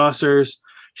flying saucers.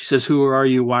 She says, "Who are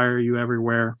you? Why are you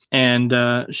everywhere?" And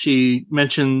she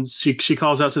mentions she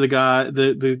calls out to the guy,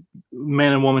 the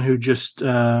man and woman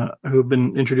who've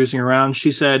been introducing her around.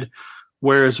 She said,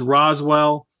 "Where is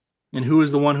Roswell? And who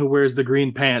is the one who wears the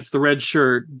green pants, the red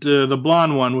shirt, the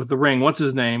blonde one with the ring? What's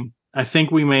his name? I think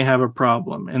we may have a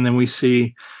problem." And then we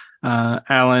see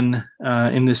Alan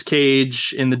in this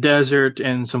cage in the desert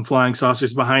and some flying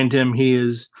saucers behind him. He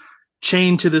is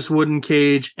chained to this wooden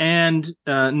cage and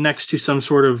next to some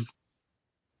sort of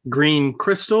green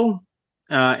crystal,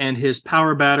 and his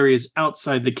power battery is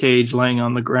outside the cage laying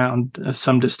on the ground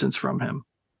some distance from him.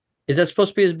 Is that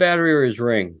supposed to be his battery or his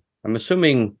ring? I'm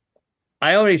assuming.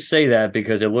 I only say that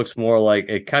because it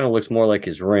kind of looks more like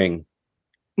his ring.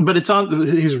 But it's on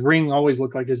his ring always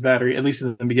looked like his battery, at least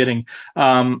in the beginning.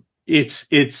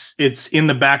 it's in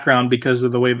the background because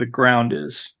of the way the ground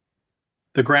is.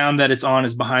 The ground that it's on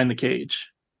is behind the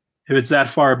cage. If it's that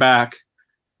far back,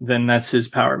 then that's his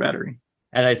power battery.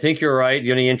 And I think you're right.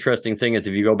 The only interesting thing is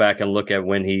if you go back and look at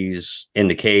when he's in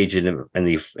the cage in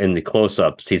the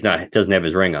close-ups, doesn't have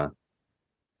his ring on.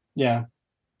 Yeah.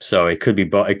 So it could be,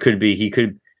 but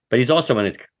he's also in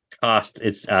a cost.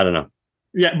 It's, I don't know.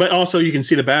 Yeah, but also you can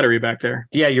see the battery back there.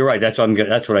 Yeah, you're right. That's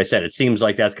what I said. It seems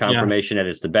like that's confirmation that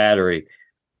it's the battery,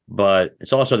 but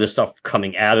it's also the stuff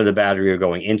coming out of the battery or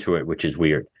going into it, which is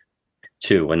weird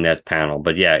too in that panel.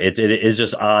 But yeah, it is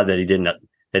just odd that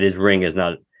his ring is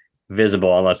not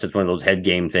visible unless it's one of those head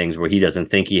game things where he doesn't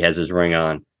think he has his ring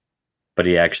on, but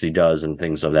he actually does, and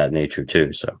things of that nature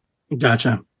too. So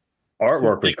Gotcha.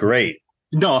 artwork was great.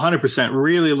 No, 100%.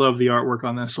 Really love the artwork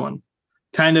on this one.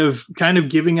 Kind of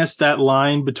giving us that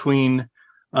line between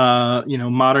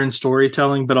modern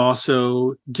storytelling, but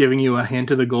also giving you a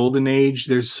hint of the golden age.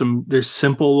 There's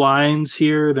simple lines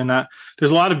here.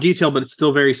 There's a lot of detail, but it's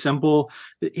still very simple.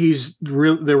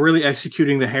 They're really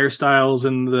executing the hairstyles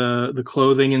and the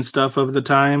clothing and stuff of the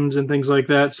times and things like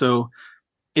that. So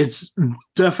it's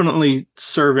definitely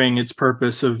serving its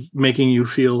purpose of making you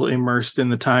feel immersed in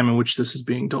the time in which this is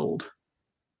being told.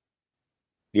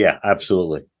 Yeah,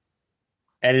 absolutely.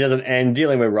 And it doesn't. And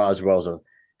dealing with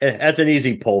that's an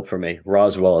easy pull for me.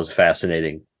 Roswell is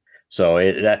fascinating.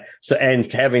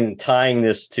 And tying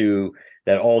this to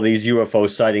that all these UFO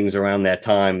sightings around that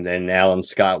time, then Alan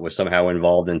Scott was somehow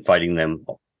involved in fighting them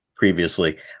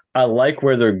previously. I like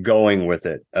where they're going with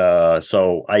it.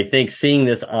 So I think seeing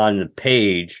this on the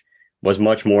page was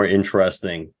much more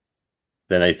interesting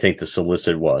than I think the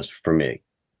solicit was for me.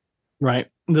 Right.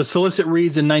 The solicit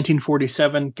reads in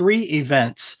 1947, 3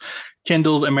 events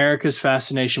kindled America's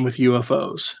fascination with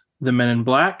UFOs: the Men in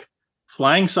Black,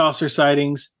 flying saucer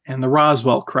sightings, and the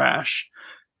Roswell crash.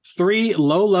 3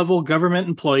 low-level government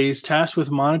employees tasked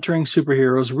with monitoring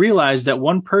superheroes realized that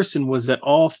one person was at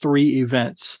all 3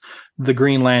 events: the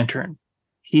Green Lantern.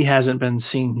 He hasn't been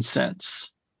seen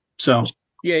since. So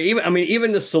yeah,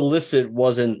 even the solicit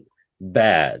wasn't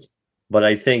bad, but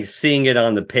I think seeing it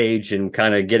on the page and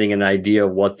kind of getting an idea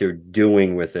of what they're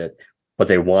doing with it, what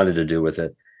they wanted to do with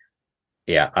it.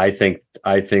 Yeah, I think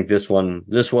this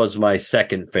was my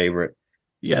second favorite.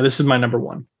 Yeah, this is my number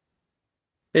 1.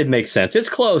 It makes sense. It's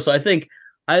close. I think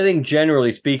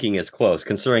generally speaking, it's close,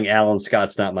 considering Alan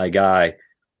Scott's not my guy,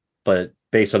 but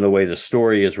based on the way the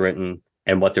story is written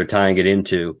and what they're tying it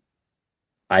into,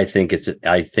 there's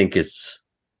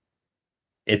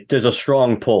a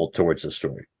strong pull towards the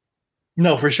story.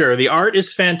 No, for sure. The art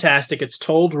is fantastic. It's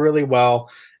told really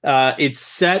well. It's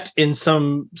set in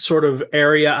some sort of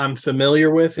area I'm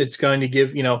familiar with. It's going to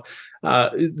give,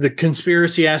 the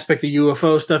conspiracy aspect, the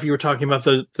UFO stuff. You were talking about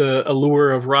the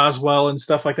allure of Roswell and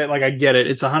stuff like that. Like, I get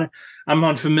it. I'm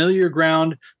on familiar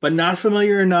ground, but not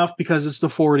familiar enough because it's the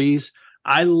 40s.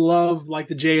 I love like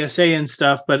the JSA and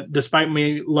stuff, but despite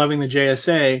me loving the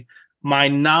JSA, my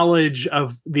knowledge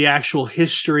of the actual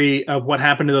history of what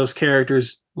happened to those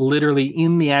characters literally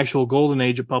in the actual golden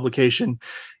age of publication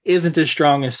isn't as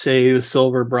strong as, say, the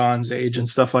silver bronze age and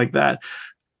stuff like that.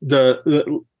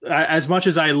 As much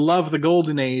as I love the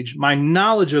golden age, my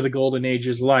knowledge of the golden age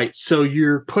is light. So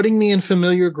you're putting me in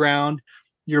familiar ground.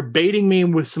 You're baiting me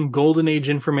with some golden age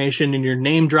information, and you're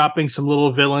name dropping some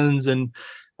little villains and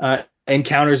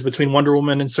encounters between Wonder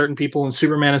Woman and certain people and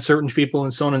Superman and certain people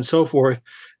and so on and so forth.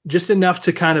 Just enough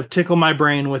to kind of tickle my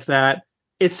brain with that.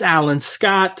 It's Alan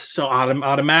Scott, so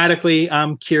automatically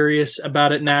I'm curious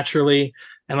about it naturally.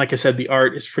 And like I said, the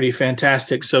art is pretty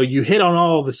fantastic. So you hit on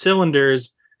all the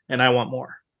cylinders, and I want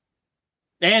more.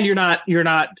 And you're not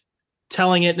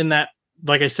telling it in that,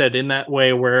 like I said, in that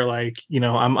way where, like,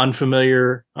 I'm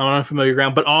unfamiliar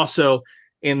ground, but also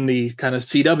in the kind of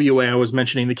CW way I was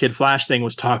mentioning the Kid Flash thing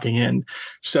was talking in.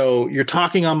 So you're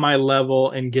talking on my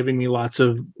level and giving me lots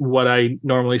of what I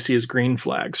normally see as green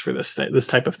flags for this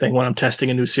type of thing when I'm testing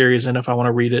a new series and if I want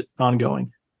to read it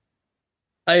ongoing.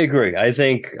 I agree. I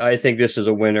think this is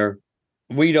a winner.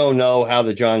 We don't know how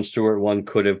the Jon Stewart one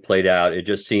could have played out. It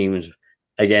just seems,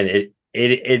 again,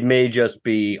 it may just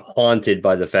be haunted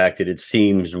by the fact that it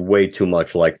seems way too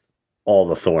much like all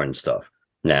the Thorne stuff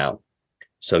now.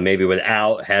 So maybe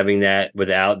without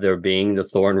there being the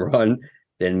Thorne run,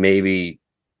 then maybe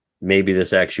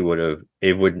this actually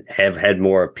would have had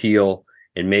more appeal,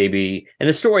 and the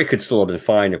story could still have been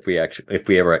fine if we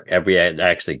had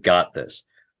actually got this.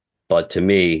 But to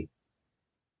me,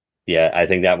 yeah, I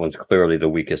think that one's clearly the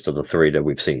weakest of the 3 that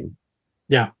we've seen.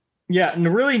 Yeah. Yeah.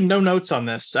 And really no notes on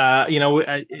this.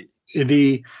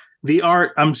 The The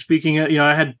art, I'm speaking of,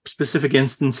 I had specific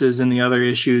instances in the other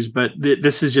issues, but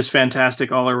this is just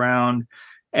fantastic all around,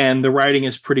 and the writing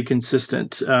is pretty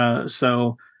consistent.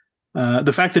 So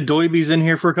the fact that Doiby's in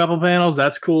here for a couple panels,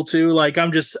 that's cool too. Like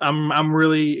I'm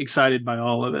really excited by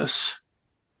all of this.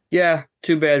 Yeah,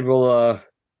 too bad we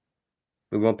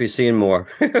won't be seeing more.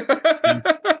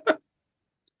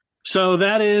 So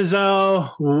that is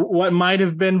what might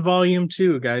have been volume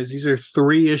 2, guys. These are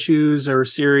 3 issues or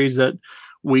series that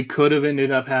we could have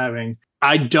ended up having.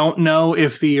 I don't know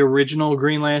if the original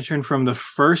Green Lantern from the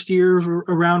first year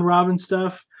around Robin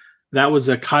stuff, that was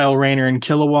a Kyle Rayner and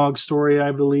Kilowog story,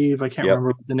 I believe. I can't Yep. remember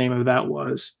what the name of that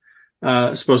was.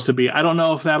 Supposed to be. I don't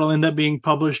know if that'll end up being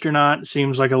published or not. It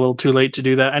seems like a little too late to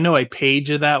do that. I know a page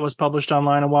of that was published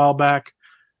online a while back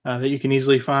that you can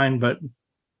easily find, but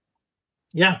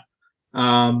yeah,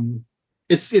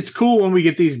 it's cool when we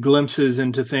get these glimpses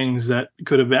into things that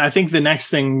could have been. I think the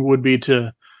next thing would be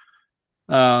to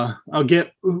I'll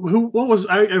get who what was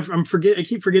I'm forget I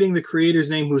keep forgetting the creator's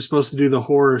name who was supposed to do the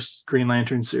horror Green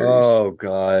Lantern series. Oh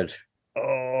God.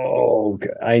 Oh,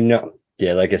 I know.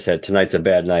 Yeah, like I said, tonight's a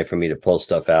bad night for me to pull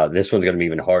stuff out. This one's gonna be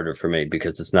even harder for me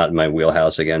because it's not in my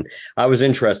wheelhouse again. I was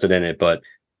interested in it, but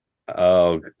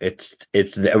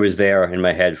it was there in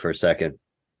my head for a second,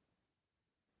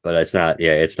 but it's not.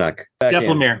 Yeah, it's not back Jeff in.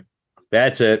 Lemire.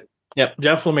 That's it. Yep,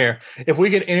 Jeff Lemire. If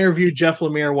we could interview Jeff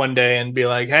Lemire one day and be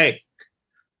like, hey,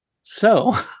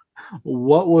 so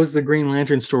what was the Green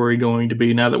Lantern story going to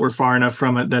be now that we're far enough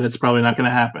from it that it's probably not going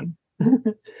to happen?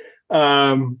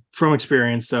 From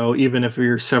experience, though, even if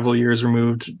you're several years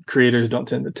removed, creators don't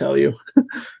tend to tell you.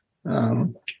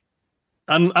 Um,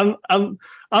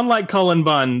 unlike Cullen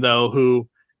Bunn, though, who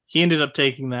he ended up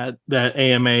taking that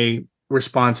AMA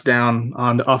response down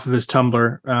on off of his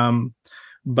Tumblr.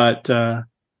 But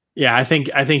yeah, I think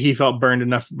he felt burned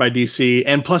enough by DC,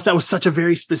 and plus that was such a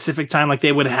very specific time. Like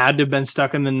they would have had to have been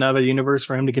stuck in another universe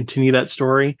for him to continue that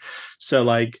story. So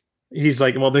like he's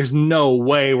like, well, there's no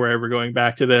way we're ever going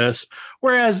back to this.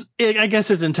 Whereas I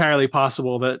guess it's entirely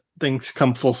possible that things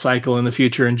come full cycle in the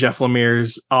future, and Jeff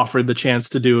Lemire's offered the chance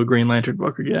to do a Green Lantern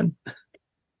book again.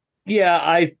 Yeah,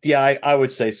 I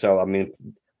would say so. I mean,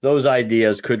 those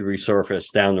ideas could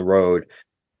resurface down the road.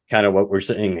 Kind of what we're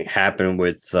seeing happen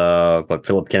with what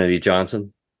Philip Kennedy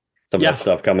Johnson. Some of Yeah, that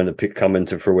stuff come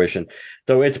into fruition.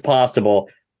 So it's possible.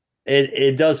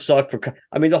 It does suck for.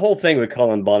 I mean, the whole thing with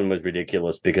Cullen Bunn was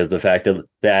ridiculous because the fact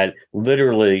that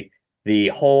literally the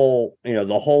whole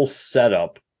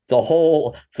setup, the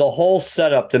whole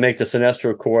setup to make the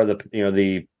Sinestro Corps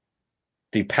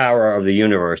the power of the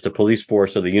universe, the police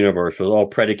force of the universe, was all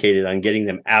predicated on getting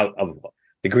them out of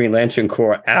the Green Lantern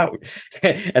Corps out.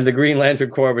 And the Green Lantern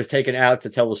Corps was taken out to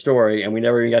tell the story, and we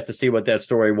never even got to see what that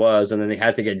story was. And then they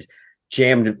had to get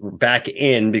jammed back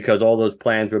in because all those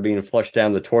plans were being flushed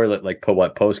down the toilet, like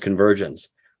post convergence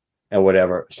and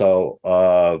whatever. So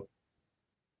I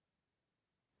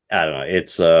don't know.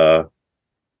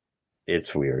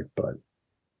 It's weird, but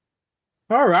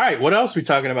all right. What else are we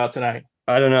talking about tonight?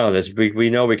 I don't know. We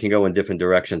know we can go in different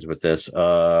directions with this.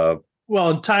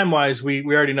 Well, time wise, we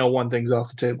already know one thing's off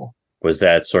the table. Was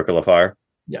that Circle of Fire?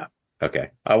 Yeah. Okay.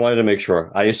 I wanted to make sure.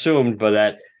 I assumed, but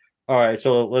that. All right.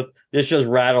 So let's just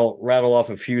rattle off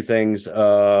a few things.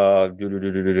 Very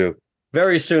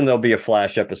soon there'll be a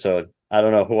Flash episode. I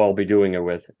don't know who I'll be doing it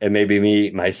with. It may be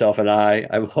me, myself, and I.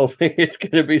 I'm hoping it's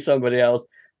going to be somebody else,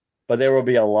 but there will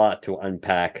be a lot to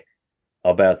unpack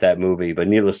about that movie. But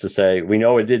needless to say, we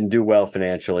know it didn't do well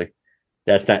financially.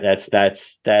 That's not that's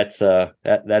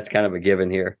kind of a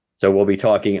given here. So we'll be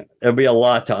talking. There'll be a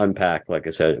lot to unpack, like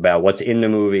I said, about what's in the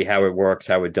movie, how it works,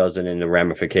 how it doesn't, and the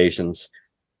ramifications.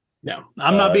 Yeah,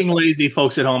 I'm not being lazy,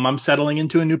 folks at home. I'm settling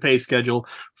into a new pay schedule.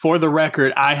 For the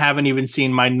record, I haven't even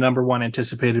seen my number one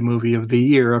anticipated movie of the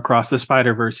year, Across the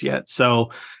Spider-Verse, yet.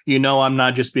 So, I'm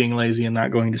not just being lazy and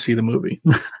not going to see the movie.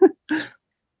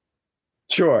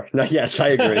 Sure. No, yes, I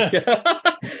agree.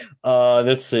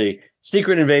 Let's see.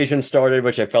 Secret Invasion started,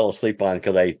 which I fell asleep on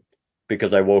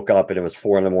because I woke up and it was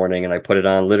 4 a.m. and I put it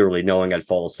on literally knowing I'd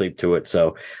fall asleep to it.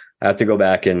 So I have to go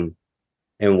back and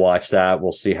watch that.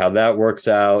 We'll see how that works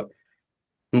out.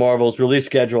 Marvel's release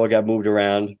schedule got moved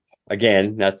around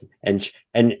again. That's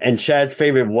and Chad's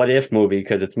favorite what if movie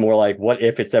because it's more like what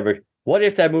if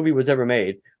that movie was ever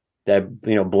made. That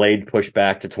Blade pushed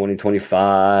back to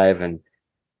 2025 and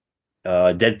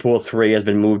Deadpool 3 has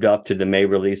been moved up to the May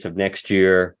release of next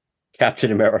year.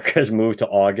 Captain America has moved to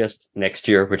August next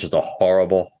year, which is a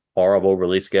horrible, horrible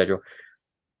release schedule.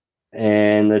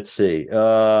 And let's see.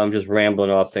 I'm just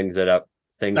rambling off things I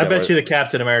bet you the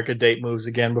Captain America date moves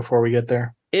again before we get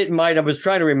there. It might. I was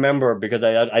trying to remember because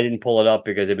I didn't pull it up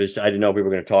because I didn't know if we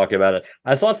were going to talk about it.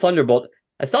 I thought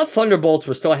Thunderbolts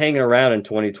was still hanging around in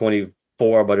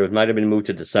 2024, but it might have been moved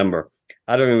to December.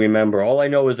 I don't even remember. All I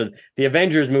know is that the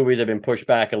Avengers movies have been pushed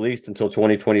back at least until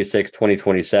 2026,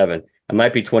 2027. It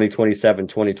might be 2027,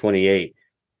 2028,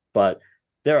 but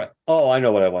there. Oh, I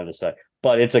know what I wanted to say.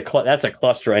 But that's a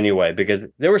cluster anyway because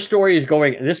there were stories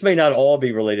going. This may not all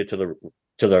be related to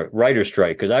the writer's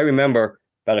strike because I remember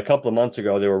about a couple of months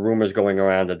ago, there were rumors going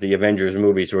around that the Avengers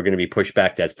movies were going to be pushed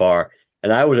back that far.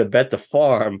 And I would have bet the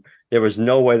farm there was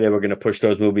no way they were going to push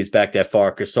those movies back that far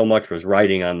because so much was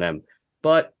riding on them.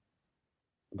 But,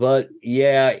 but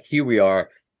yeah, here we are.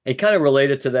 And kind of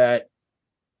related to that,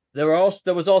 there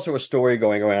was also a story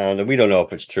going around, and we don't know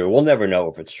if it's true. We'll never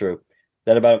know if it's true.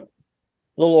 That about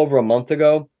a little over a month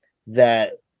ago,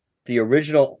 that the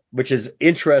original, which is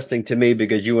interesting to me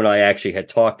because you and I actually had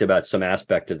talked about some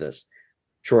aspect of this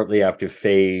shortly after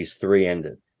phase 3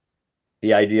 ended.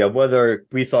 The idea of whether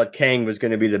we thought Kang was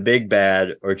going to be the big bad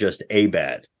or just a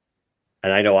bad.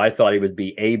 And I know I thought he would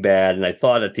be a bad, and I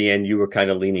thought at the end you were kind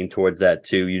of leaning towards that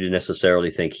too. You didn't necessarily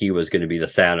think he was going to be the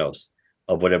Thanos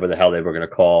of whatever the hell they were going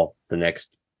to call the next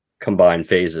combined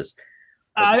phases.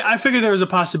 I figured there was a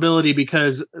possibility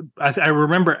because I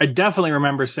definitely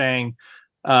remember saying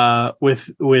with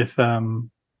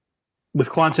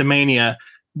Quantum Mania,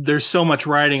 there's so much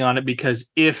riding on it because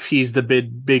if he's the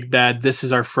big bad, this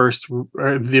is our first,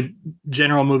 or the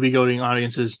general movie going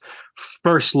audience's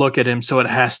first look at him, so it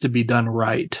has to be done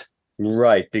right.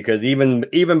 Right, because even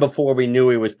before we knew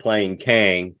he was playing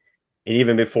Kang, and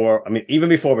even before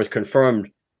it was confirmed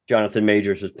Jonathan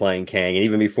Majors was playing Kang, and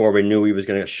even before we knew he was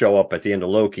going to show up at the end of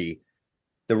Loki,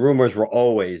 the rumors were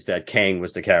always that Kang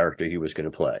was the character he was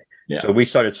going to play. Yeah. So we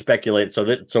started speculating.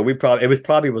 So we probably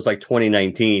it was like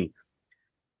 2019.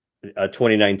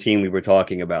 2019 we were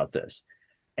talking about this,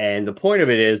 and the point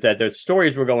of it is that the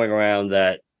stories were going around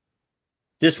that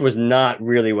this was not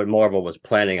really what Marvel was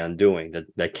planning on doing.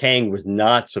 That Kang was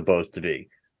not supposed to be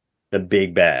the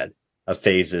big bad of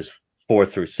phases 4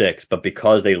 through 6, but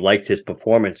because they liked his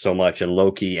performance so much in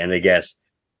Loki, and I guess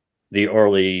the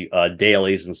early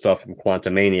dailies and stuff from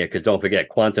Quantumania, because don't forget,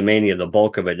 Quantumania, the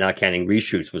bulk of it, not counting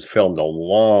reshoots, was filmed a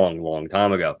long, long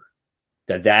time ago.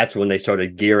 That's when they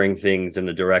started gearing things in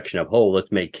the direction of, oh,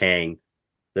 let's make Kang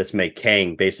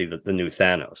basically the new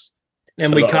Thanos.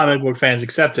 And So we comic book fans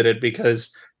accepted it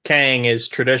because Kang is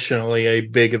traditionally a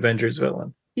big Avengers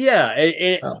villain.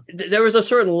 yeah, Oh. there was a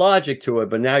certain logic to it,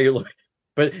 but now you look,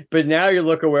 but now you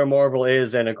look at where Marvel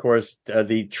is, and of course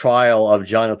the trial of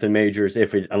Jonathan Majors,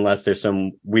 unless there's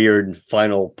some weird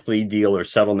final plea deal or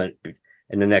settlement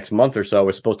in the next month or so,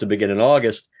 is supposed to begin in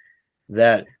August.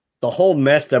 That the whole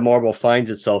mess that Marvel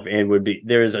finds itself in would be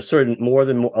there is a certain more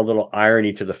than a little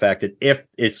irony to the fact that if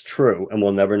it's true, and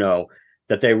we'll never know,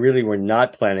 that they really were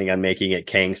not planning on making it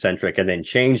Kang centric and then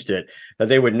changed it, that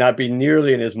they would not be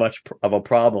nearly in as much of a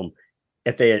problem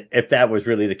if that was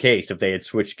really the case, if they had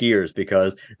switched gears,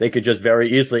 because they could just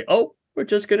very easily, oh, we're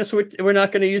just going to switch, we're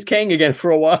not going to use Kang again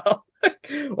for a while,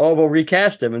 or we'll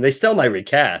recast him, and they still might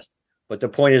recast. But the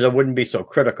point is, it wouldn't be so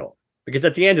critical because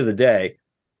at the end of the day,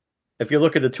 if you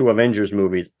look at the two Avengers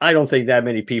movies, I don't think that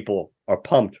many people are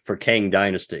pumped for Kang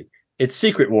Dynasty. It's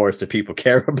Secret Wars that people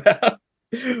care about.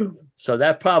 So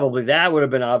that would have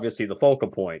been obviously the focal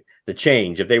point, the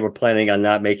change. If they were planning on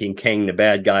not making Kang the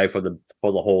bad guy for the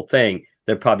whole thing,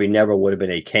 there probably never would have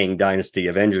been a Kang Dynasty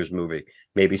Avengers movie.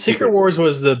 Maybe Secret Wars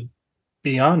was the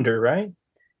Beyonder, right?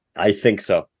 I think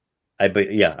so. I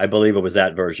believe it was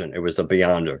that version. It was the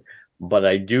Beyonder. But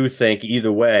I do think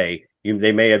either way,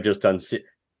 they may have just done,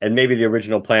 and maybe the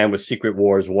original plan was Secret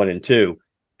Wars 1 and 2,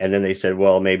 and then they said,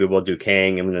 well, maybe we'll do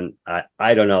Kang, and then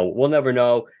I don't know. We'll never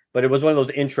know. But it was one of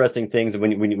those interesting things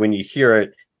when you hear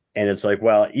it, and it's like,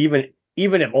 well, even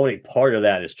if only part of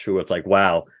that is true, it's like,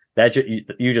 wow,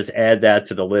 you just add that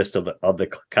to the list of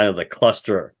the kind of the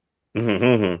cluster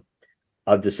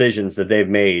of decisions that they've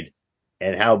made,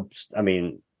 and how, I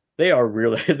mean, they are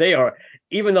really they are,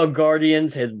 even though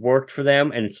Guardians had worked for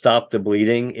them and stopped the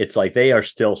bleeding, it's like they are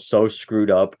still so screwed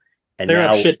up. And They're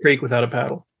up now, shit creek without a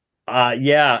paddle.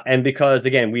 yeah, and because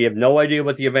again, we have no idea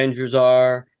what the Avengers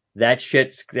are. That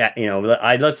shit's that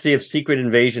let's see if Secret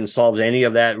Invasion solves any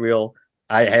of that real.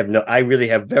 I really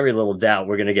have very little doubt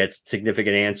we're going to get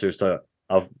significant answers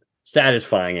of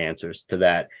satisfying answers to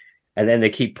that. And then they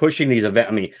keep pushing these events.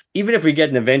 I mean, even if we get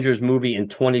an Avengers movie in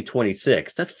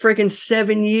 2026, that's friggin'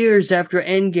 7 years after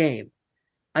Endgame.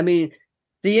 I mean,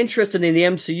 the interest in the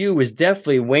MCU is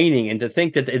definitely waning, and to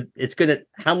think that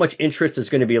how much interest is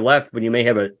going to be left when you may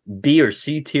have a B or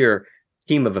C tier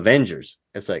team of Avengers.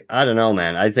 It's like, I don't know,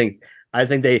 man. I think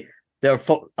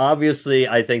obviously,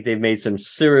 I think they've made some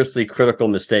seriously critical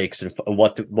mistakes in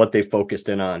what they focused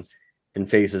in on in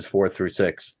phases 4 through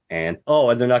 6. And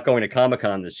they're not going to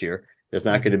Comic-Con this year. There's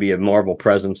not going to be a Marvel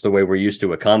presence the way we're used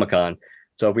to at Comic-Con.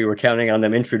 So if we were counting on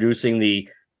them introducing the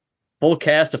full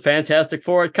cast of Fantastic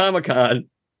Four at Comic-Con,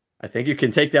 I think you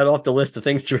can take that off the list of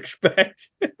things to expect.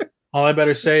 All I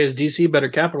better say is DC better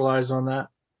capitalize on that.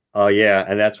 Oh yeah,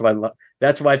 and that's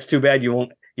why it's too bad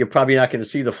you're probably not going to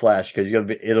see the Flash because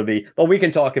it'll be. Well, we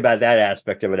can talk about that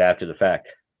aspect of it after the fact.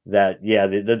 That yeah,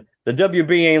 the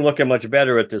WB ain't looking much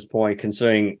better at this point,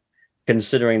 considering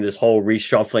this whole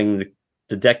reshuffling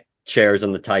the deck chairs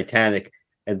on the Titanic,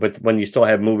 but when you still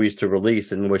have movies to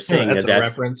release, and we're seeing that's a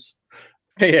reference.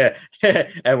 Yeah,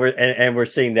 and we're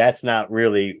seeing that's not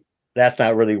really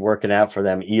working out for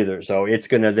them either. So it's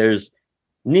gonna there's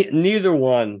neither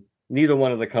one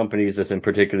of the companies is in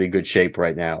particularly good shape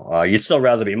right now. You'd still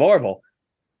rather be Marvel,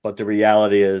 but the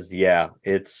reality is, yeah,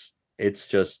 it's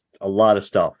just a lot of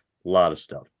stuff.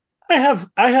 I have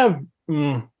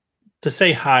to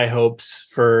say high hopes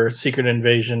for Secret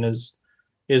Invasion is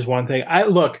one thing.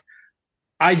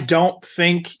 I don't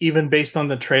think, even based on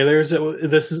the trailers,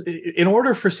 this is in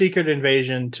order for Secret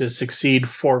Invasion to succeed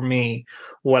for me.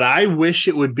 What I wish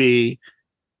it would be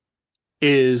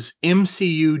is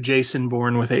MCU Jason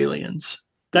Bourne with aliens.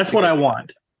 That's what I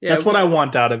want. Yeah, that's what I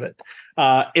want out of it.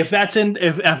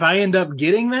 If I end up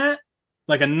getting that,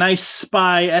 like a nice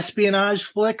spy espionage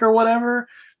flick or whatever,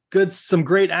 some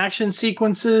great action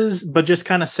sequences, but just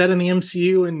kind of set in the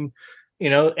MCU, and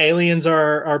aliens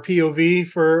are POV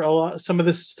for some of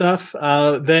this stuff,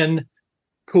 then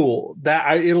cool.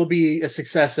 It'll be a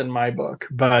success in my book.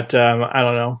 But I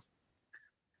don't know.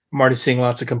 I'm already seeing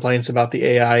lots of complaints about the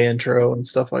AI intro and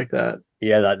stuff like that.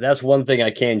 Yeah, that's one thing I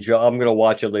can't judge. I'm gonna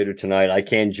watch it later tonight. I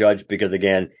can't judge because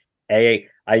again, I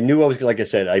knew I was like I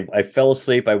said, I fell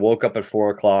asleep. I woke up at 4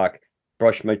 o'clock,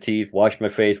 brushed my teeth, washed my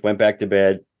face, went back to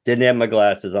bed, didn't have my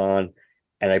glasses on,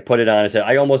 and I put it on. I said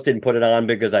I almost didn't put it on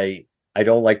because I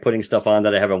don't like putting stuff on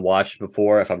that I haven't watched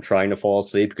before if I'm trying to fall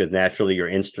asleep because naturally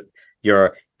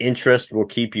your interest will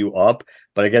keep you up.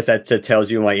 But I guess that tells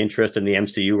you my interest in the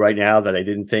MCU right now, that I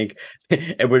didn't think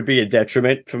it would be a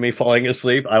detriment for me falling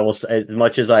asleep. I will, as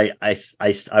much as I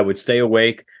would stay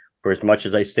awake for as much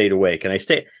as I stayed awake, and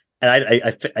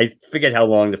I forget how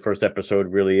long the first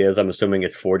episode really is. I'm assuming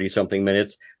it's 40 something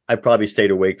minutes. I probably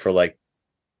stayed awake for like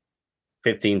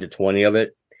 15 to 20 of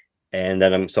it. And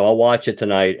then so I'll watch it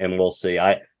tonight and we'll see.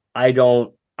 I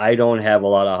don't have a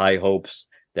lot of high hopes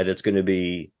that it's going to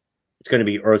be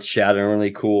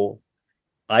earth-shatteringly cool.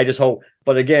 I just hope,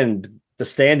 but again, the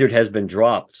standard has been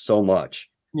dropped so much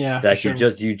that sure.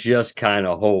 you just kind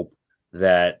of hope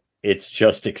that it's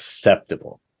just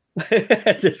acceptable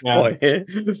at this point.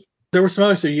 There was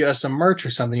some merch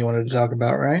or something you wanted to talk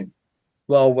about, right?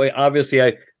 Well, wait,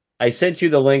 obviously I sent you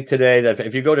the link today that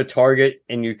if you go to Target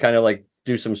and you kind of like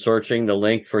do some searching, the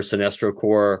link for Sinestro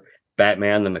Corps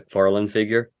Batman, the McFarlane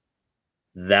figure,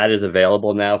 that is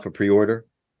available now for pre-order.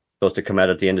 Supposed to come out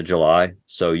at the end of July.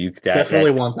 So definitely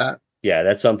want that. Yeah,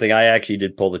 that's something I actually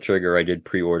did pull the trigger. I did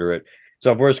pre-order it.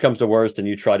 So if worst comes to worst and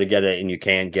you try to get it and you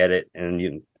can't get it,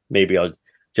 and maybe I'll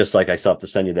just like I still have to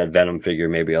send you that Venom figure.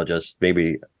 Maybe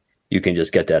you can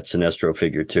just get that Sinestro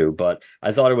figure too. But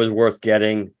I thought it was worth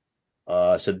getting.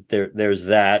 So there's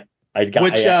that.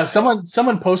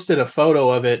 Someone posted a photo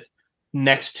of it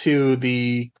next to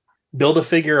the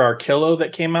Build-A-Figure Archillo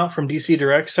that came out from DC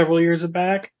Direct several years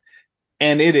back,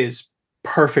 and it is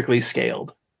perfectly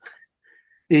scaled.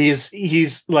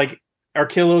 He's like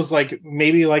Archillo's like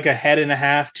maybe like a head and a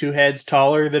half, 2 heads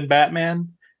taller than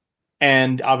Batman,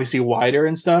 and obviously wider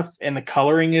and stuff, and the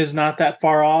coloring is not that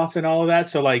far off and all of that.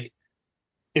 So like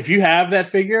if you have that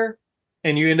figure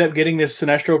and you end up getting this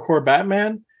Sinestro Corps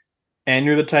Batman, and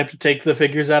you're the type to take the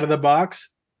figures out of the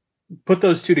box, put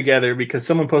those two together because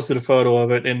someone posted a photo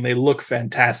of it and they look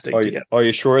fantastic together. Are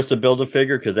you sure it's the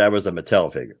Build-A-Figure? Because that was a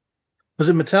Mattel figure. Was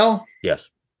it Mattel? Yes.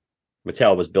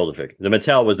 Mattel was Build-A-Figure. The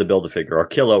Mattel was the Build-A-Figure.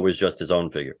 Archillo was just his own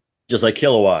figure. Just like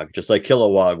Kilowog.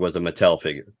 Kilowog was a Mattel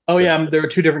figure. Oh, yeah. There were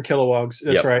 2 different Kilowogs.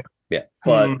 That's right. Yeah.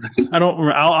 But I don't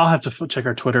remember. I'll have to check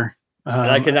our Twitter.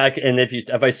 And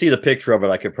if I see the picture of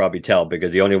it, I could probably tell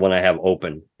because the only one I have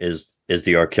open is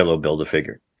the Archillo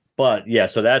Build-A-Figure. But yeah,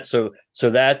 so that's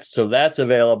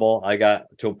available. I got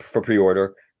for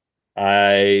pre-order.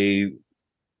 I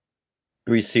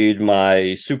received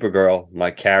my Supergirl,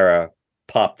 my Kara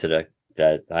pop today.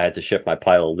 That I had to ship my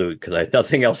pile of loot because I had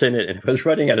nothing else in it and it was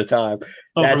running out of time.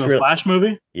 From the Flash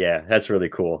movie? Yeah, that's really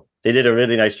cool. They did a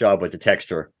really nice job with the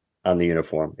texture on the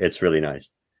uniform. It's really nice.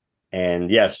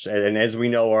 And yes, and as we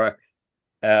know, and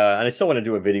I still want to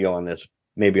do a video on this.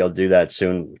 maybe I'll do that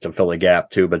soon to fill a gap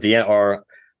too. But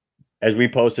as we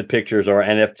posted pictures, our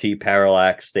NFT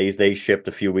Parallax they shipped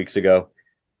a few weeks ago,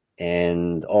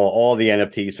 and all the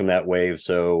NFTs from that wave.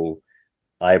 So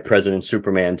I have President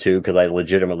Superman too because I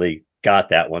legitimately got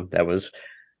that one. That was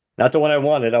not the one I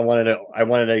wanted. I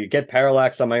wanted to get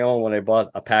Parallax on my own when I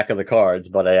bought a pack of the cards,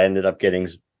 but I ended up getting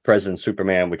President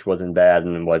Superman, which wasn't bad.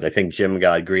 And what I think Jim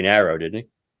got Green Arrow, didn't he?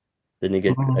 Didn't he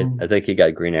get? I think he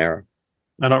got Green Arrow.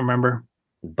 I don't remember.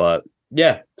 But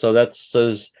yeah, so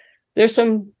there's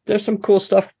some cool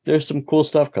stuff. There's some cool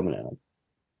stuff coming out.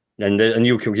 And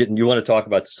you want to talk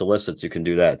about the solicits, you can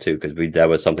do that too, because that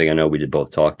was something I know we did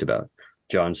both talked about.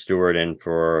 John Stewart in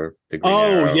for the Green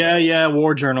Oh, Arrow. yeah,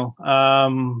 War Journal.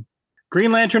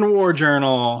 Green Lantern War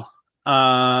Journal.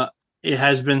 It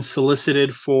has been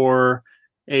solicited for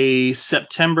a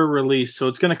September release, so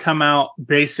it's going to come out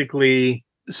basically.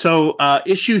 So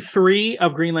issue 3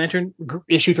 of Green Lantern,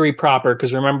 issue 3 proper,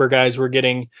 because remember, guys, we're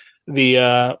getting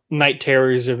the Night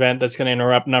Terrors event that's going to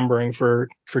interrupt numbering for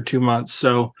 2 months.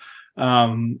 So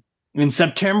in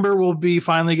September, we'll be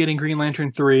finally getting Green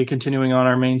Lantern 3, continuing on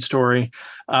our main story.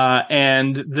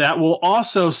 And that will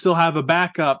also still have a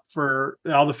backup for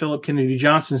all the Philip Kennedy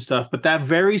Johnson stuff. But that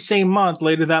very same month,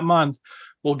 later that month,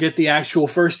 we'll get the actual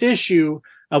first issue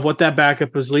of what that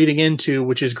backup is leading into,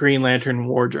 which is Green Lantern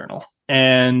War Journal.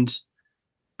 And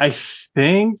I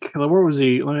think, where was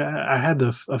he? I had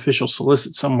the official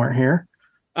solicit somewhere here.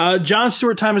 John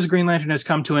Stewart time as Green Lantern has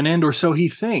come to an end, or so he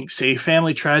thinks. A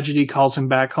family tragedy calls him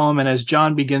back home, and as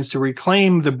John begins to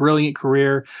reclaim the brilliant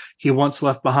career he once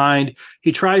left behind,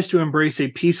 he tries to embrace a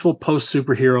peaceful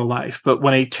post-superhero life. But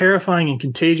when a terrifying and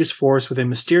contagious force with a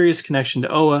mysterious connection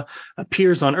to Oa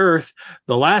appears on Earth,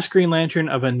 the last Green Lantern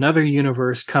of another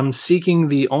universe comes seeking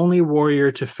the only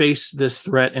warrior to face this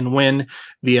threat and win,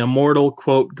 the immortal,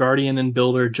 quote, guardian and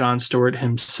builder John Stewart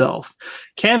himself.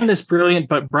 Can this brilliant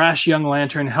but brash young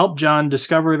lantern help John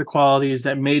discover the qualities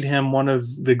that made him one of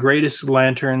the greatest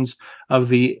lanterns of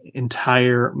the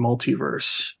entire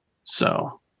multiverse?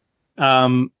 So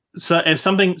if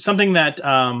something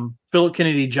that Philip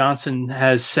Kennedy Johnson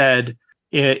has said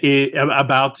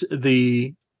about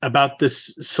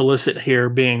this solicit here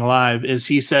being live is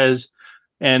he says,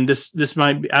 and this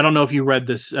might be, I don't know if you read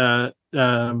this,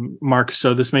 Mark,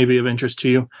 so this may be of interest to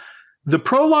you. The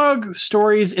prologue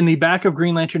stories in the back of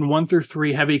Green Lantern 1 through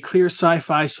 3 have a clear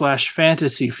sci-fi /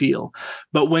 fantasy feel.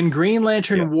 But when Green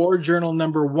Lantern War Journal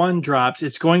number 1 drops,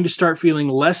 it's going to start feeling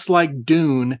less like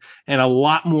Dune and a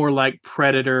lot more like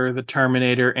Predator, The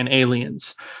Terminator, and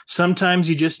Aliens. Sometimes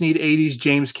you just need 80s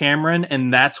James Cameron,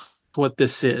 and that's what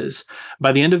this is.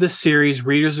 By the end of this series,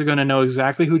 readers are going to know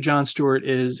exactly who John Stewart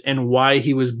is and why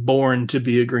he was born to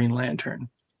be a Green Lantern.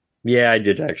 Yeah, I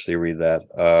did actually read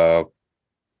that.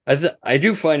 I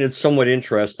do find it somewhat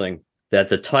interesting that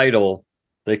the title,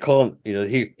 they call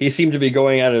him, he seemed to be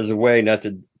going out of his way not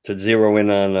to zero in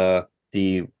on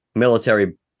the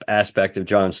military aspect of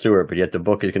John Stewart, but yet the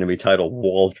book is going to be titled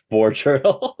War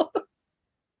Journal.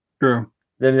 True.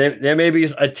 There may be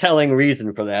a telling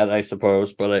reason for that, I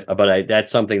suppose, but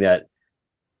that's something that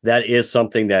is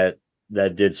something that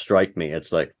did strike me.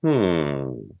 It's like,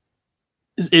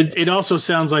 It also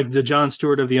sounds like the John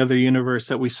Stewart of the other universe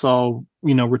that we saw,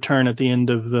 return at the end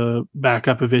of the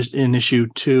backup of in issue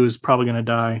 2 is probably going to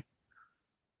die.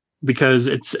 Because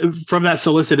it's from that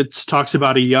solicit, it talks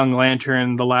about a young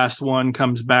lantern. The last one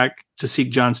comes back to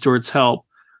seek John Stewart's help.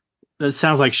 That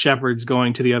sounds like Shepard's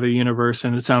going to the other universe,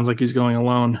 and it sounds like he's going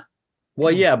alone.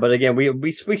 Well, yeah, but again,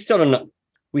 we still don't know.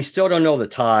 We still don't know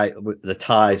the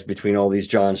ties between all these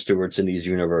John Stewarts in these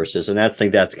universes, and I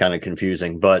think that's kind of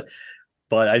confusing. But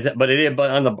on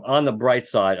the bright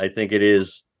side, I think it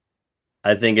is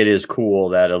cool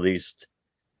that at least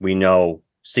we know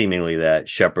seemingly that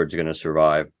Shepard's going to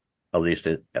survive. At least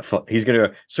he's going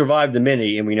to survive the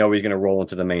mini, and we know he's going to roll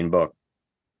into the main book.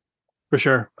 For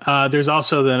sure. There's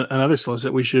also another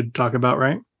solicit we should talk about,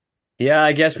 right? Yeah,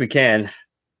 I guess we can.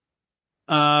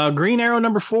 Green Arrow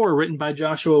number 4, written by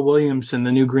Joshua Williamson,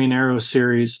 the new Green Arrow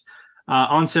series,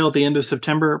 on sale at the end of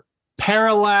September.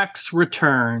 Parallax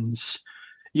returns.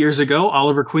 Years ago,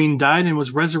 Oliver Queen died and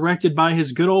was resurrected by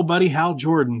his good old buddy Hal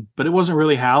Jordan. But it wasn't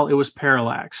really Hal, it was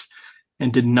Parallax.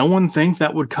 And did no one think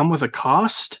that would come with a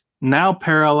cost? Now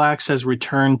Parallax has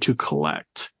returned to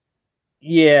collect.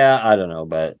 Yeah, I don't know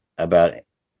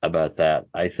about that.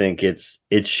 I think it's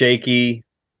shaky.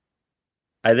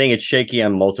 I think it's shaky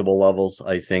on multiple levels.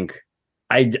 I think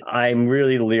I'm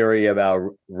really leery about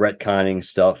retconning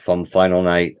stuff from Final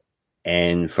Night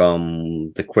and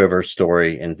from the Quiver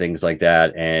story and things like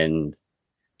that, and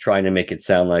trying to make it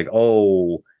sound like,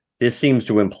 oh, this seems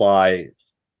to imply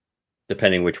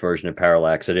depending which version of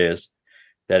Parallax it is,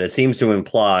 that it seems to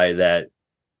imply that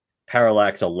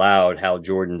Parallax allowed Hal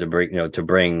Jordan to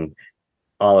bring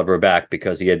Oliver back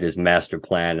because he had this master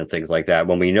plan and things like that.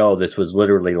 When we know this was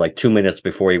literally like 2 minutes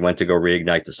before he went to go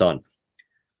reignite the sun.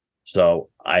 So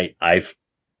I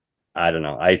don't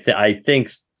know. I think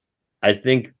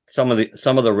some of the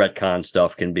retcon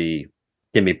stuff can be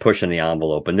pushing the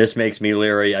envelope, and this makes me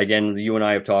leery. Again, you and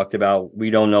I have talked about we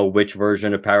don't know which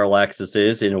version of Parallax this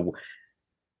is. In a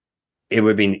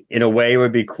way it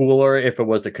would be cooler if it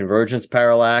was the Convergence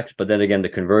Parallax, but then again, the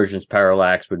Convergence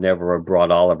Parallax would never have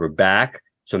brought Oliver back,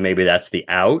 so maybe that's the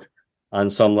out on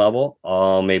some level.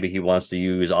 Maybe he wants to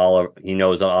use Oliver. He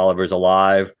knows that Oliver's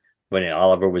alive when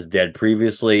Oliver was dead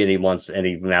previously, and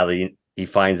now that he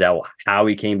finds out how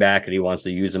he came back, and he wants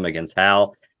to use him against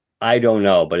Hal. I don't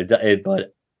know, but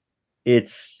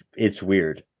it's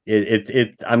weird.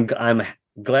 I'm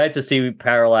glad to see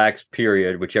Parallax,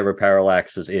 period, whichever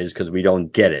Parallax this is, because we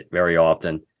don't get it very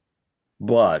often.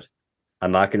 But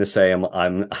I'm not going to say I'm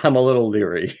a little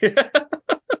leery.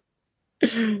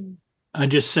 I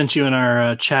just sent you in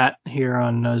our chat here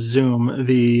on Zoom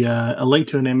a link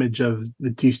to an image of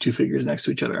these two figures next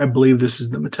to each other. I believe this is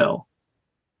the Mattel.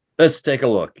 Let's take a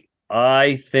look.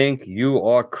 I think you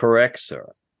are correct, sir.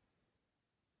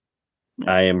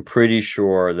 I am pretty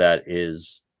sure that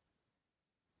is,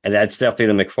 and that's definitely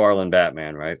the McFarlane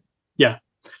Batman, right? Yeah.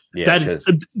 Yeah.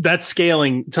 That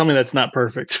scaling. Tell me that's not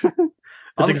perfect.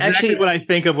 That's exactly what I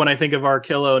think of when I think of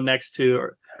Arkillo next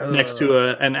to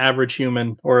an average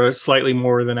human or a slightly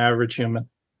more than average human.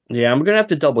 Yeah, I'm gonna have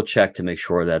to double check to make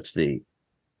sure that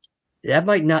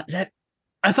might not that.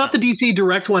 I thought the DC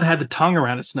Direct one had the tongue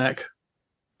around its neck.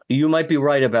 You might be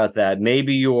right about that.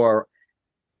 Maybe you're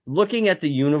looking at the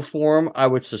uniform. I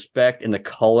would suspect in the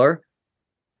color.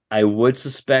 I would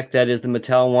suspect that is the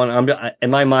Mattel one. In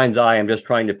my mind's eye, I'm just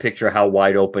trying to picture how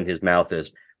wide open his mouth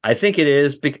is. I think it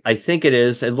is.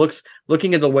 It looks,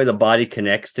 looking at the way the body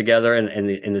connects together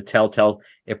and the telltale,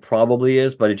 it probably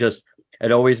is. But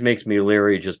it always makes me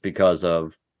leery just because,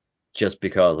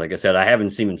 like I said, I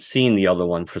haven't even seen the other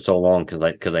one for so long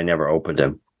because I never opened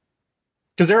him.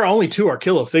 Because there are only two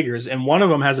Arkillo figures, and one of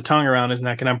them has a tongue around his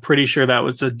neck, and I'm pretty sure that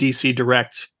was a DC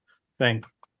Direct thing.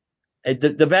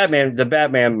 The Batman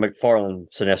McFarlane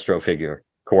Sinestro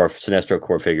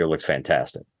core figure looks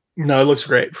fantastic. No, it looks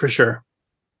great for sure.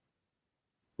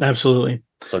 Absolutely.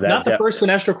 So not the first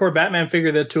Sinestro Corps Batman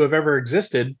figure to have ever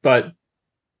existed, but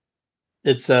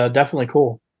it's definitely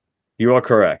cool. You are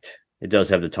correct. It does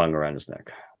have the tongue around his neck.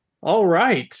 All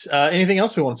right. Anything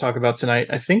else we want to talk about tonight?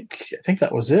 I think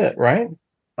that was it, right?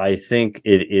 I think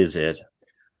it is it.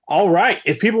 All right.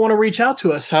 If people want to reach out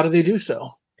to us, how do they do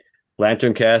so?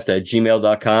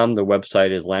 LanternCast@gmail.com. The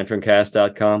website is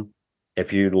LanternCast.com.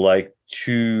 If you'd like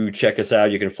to check us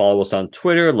out, you can follow us on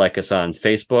Twitter, like us on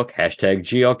Facebook,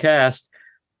 #GLCast.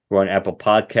 We're on Apple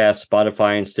Podcasts,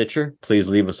 Spotify, and Stitcher. Please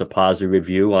leave us a positive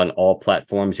review on all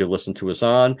platforms you listen to us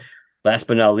on. Last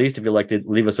but not least, if you'd like to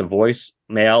leave us a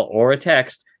voicemail or a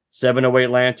text,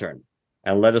 708-LANTERN,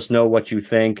 and let us know what you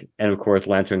think. And of course,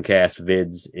 LanternCast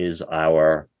Vids is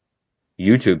our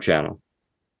YouTube channel.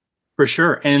 For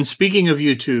sure. And speaking of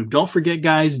YouTube, don't forget,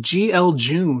 guys, GL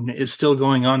June is still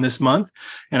going on this month.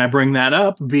 And I bring that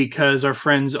up because our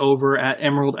friends over at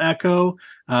Emerald Echo,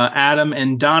 Adam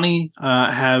and Donnie,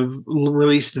 have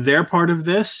released their part of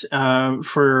this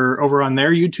for over on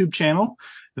their YouTube channel.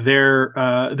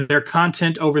 Their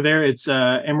content over there, it's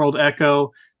Emerald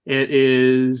Echo. It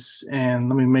is, and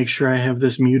let me make sure I have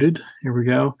this muted. Here we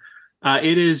go.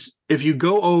 It is, if you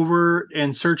go over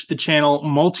and search the channel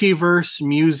Multiverse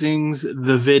Musings,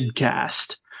 the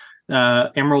Vidcast,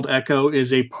 Emerald Echo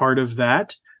is a part of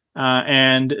that.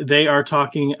 And they are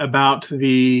talking about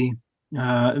the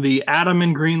Atom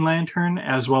and Green Lantern,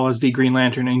 as well as the Green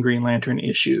Lantern and Green Lantern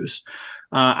issues.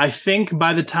 I think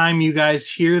by the time you guys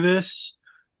hear this,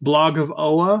 Podcast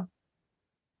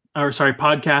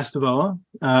of Oa,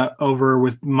 over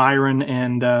with Myron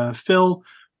and Phil,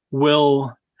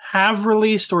 will have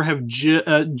released or have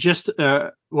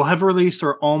will have released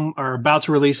or are about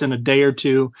to release in a day or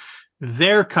two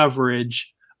their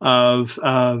coverage of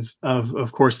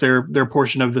course their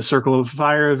portion of the Circle of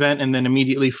Fire event, and then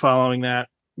immediately following that,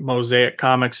 Mosaic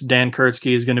Comics Dan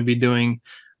Kurtzky is going to be doing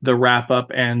the wrap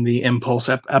up and the Impulse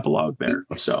epilogue there.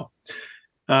 So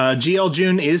GL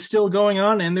June is still going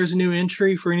on, and there's a new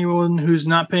entry for anyone who's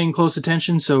not paying close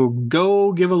attention. So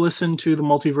go give a listen to the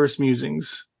Multiverse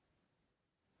Musings.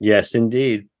 Yes,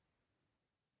 indeed.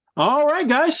 All right,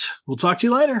 guys. We'll talk to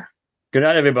you later. Good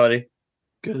night, everybody.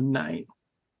 Good night.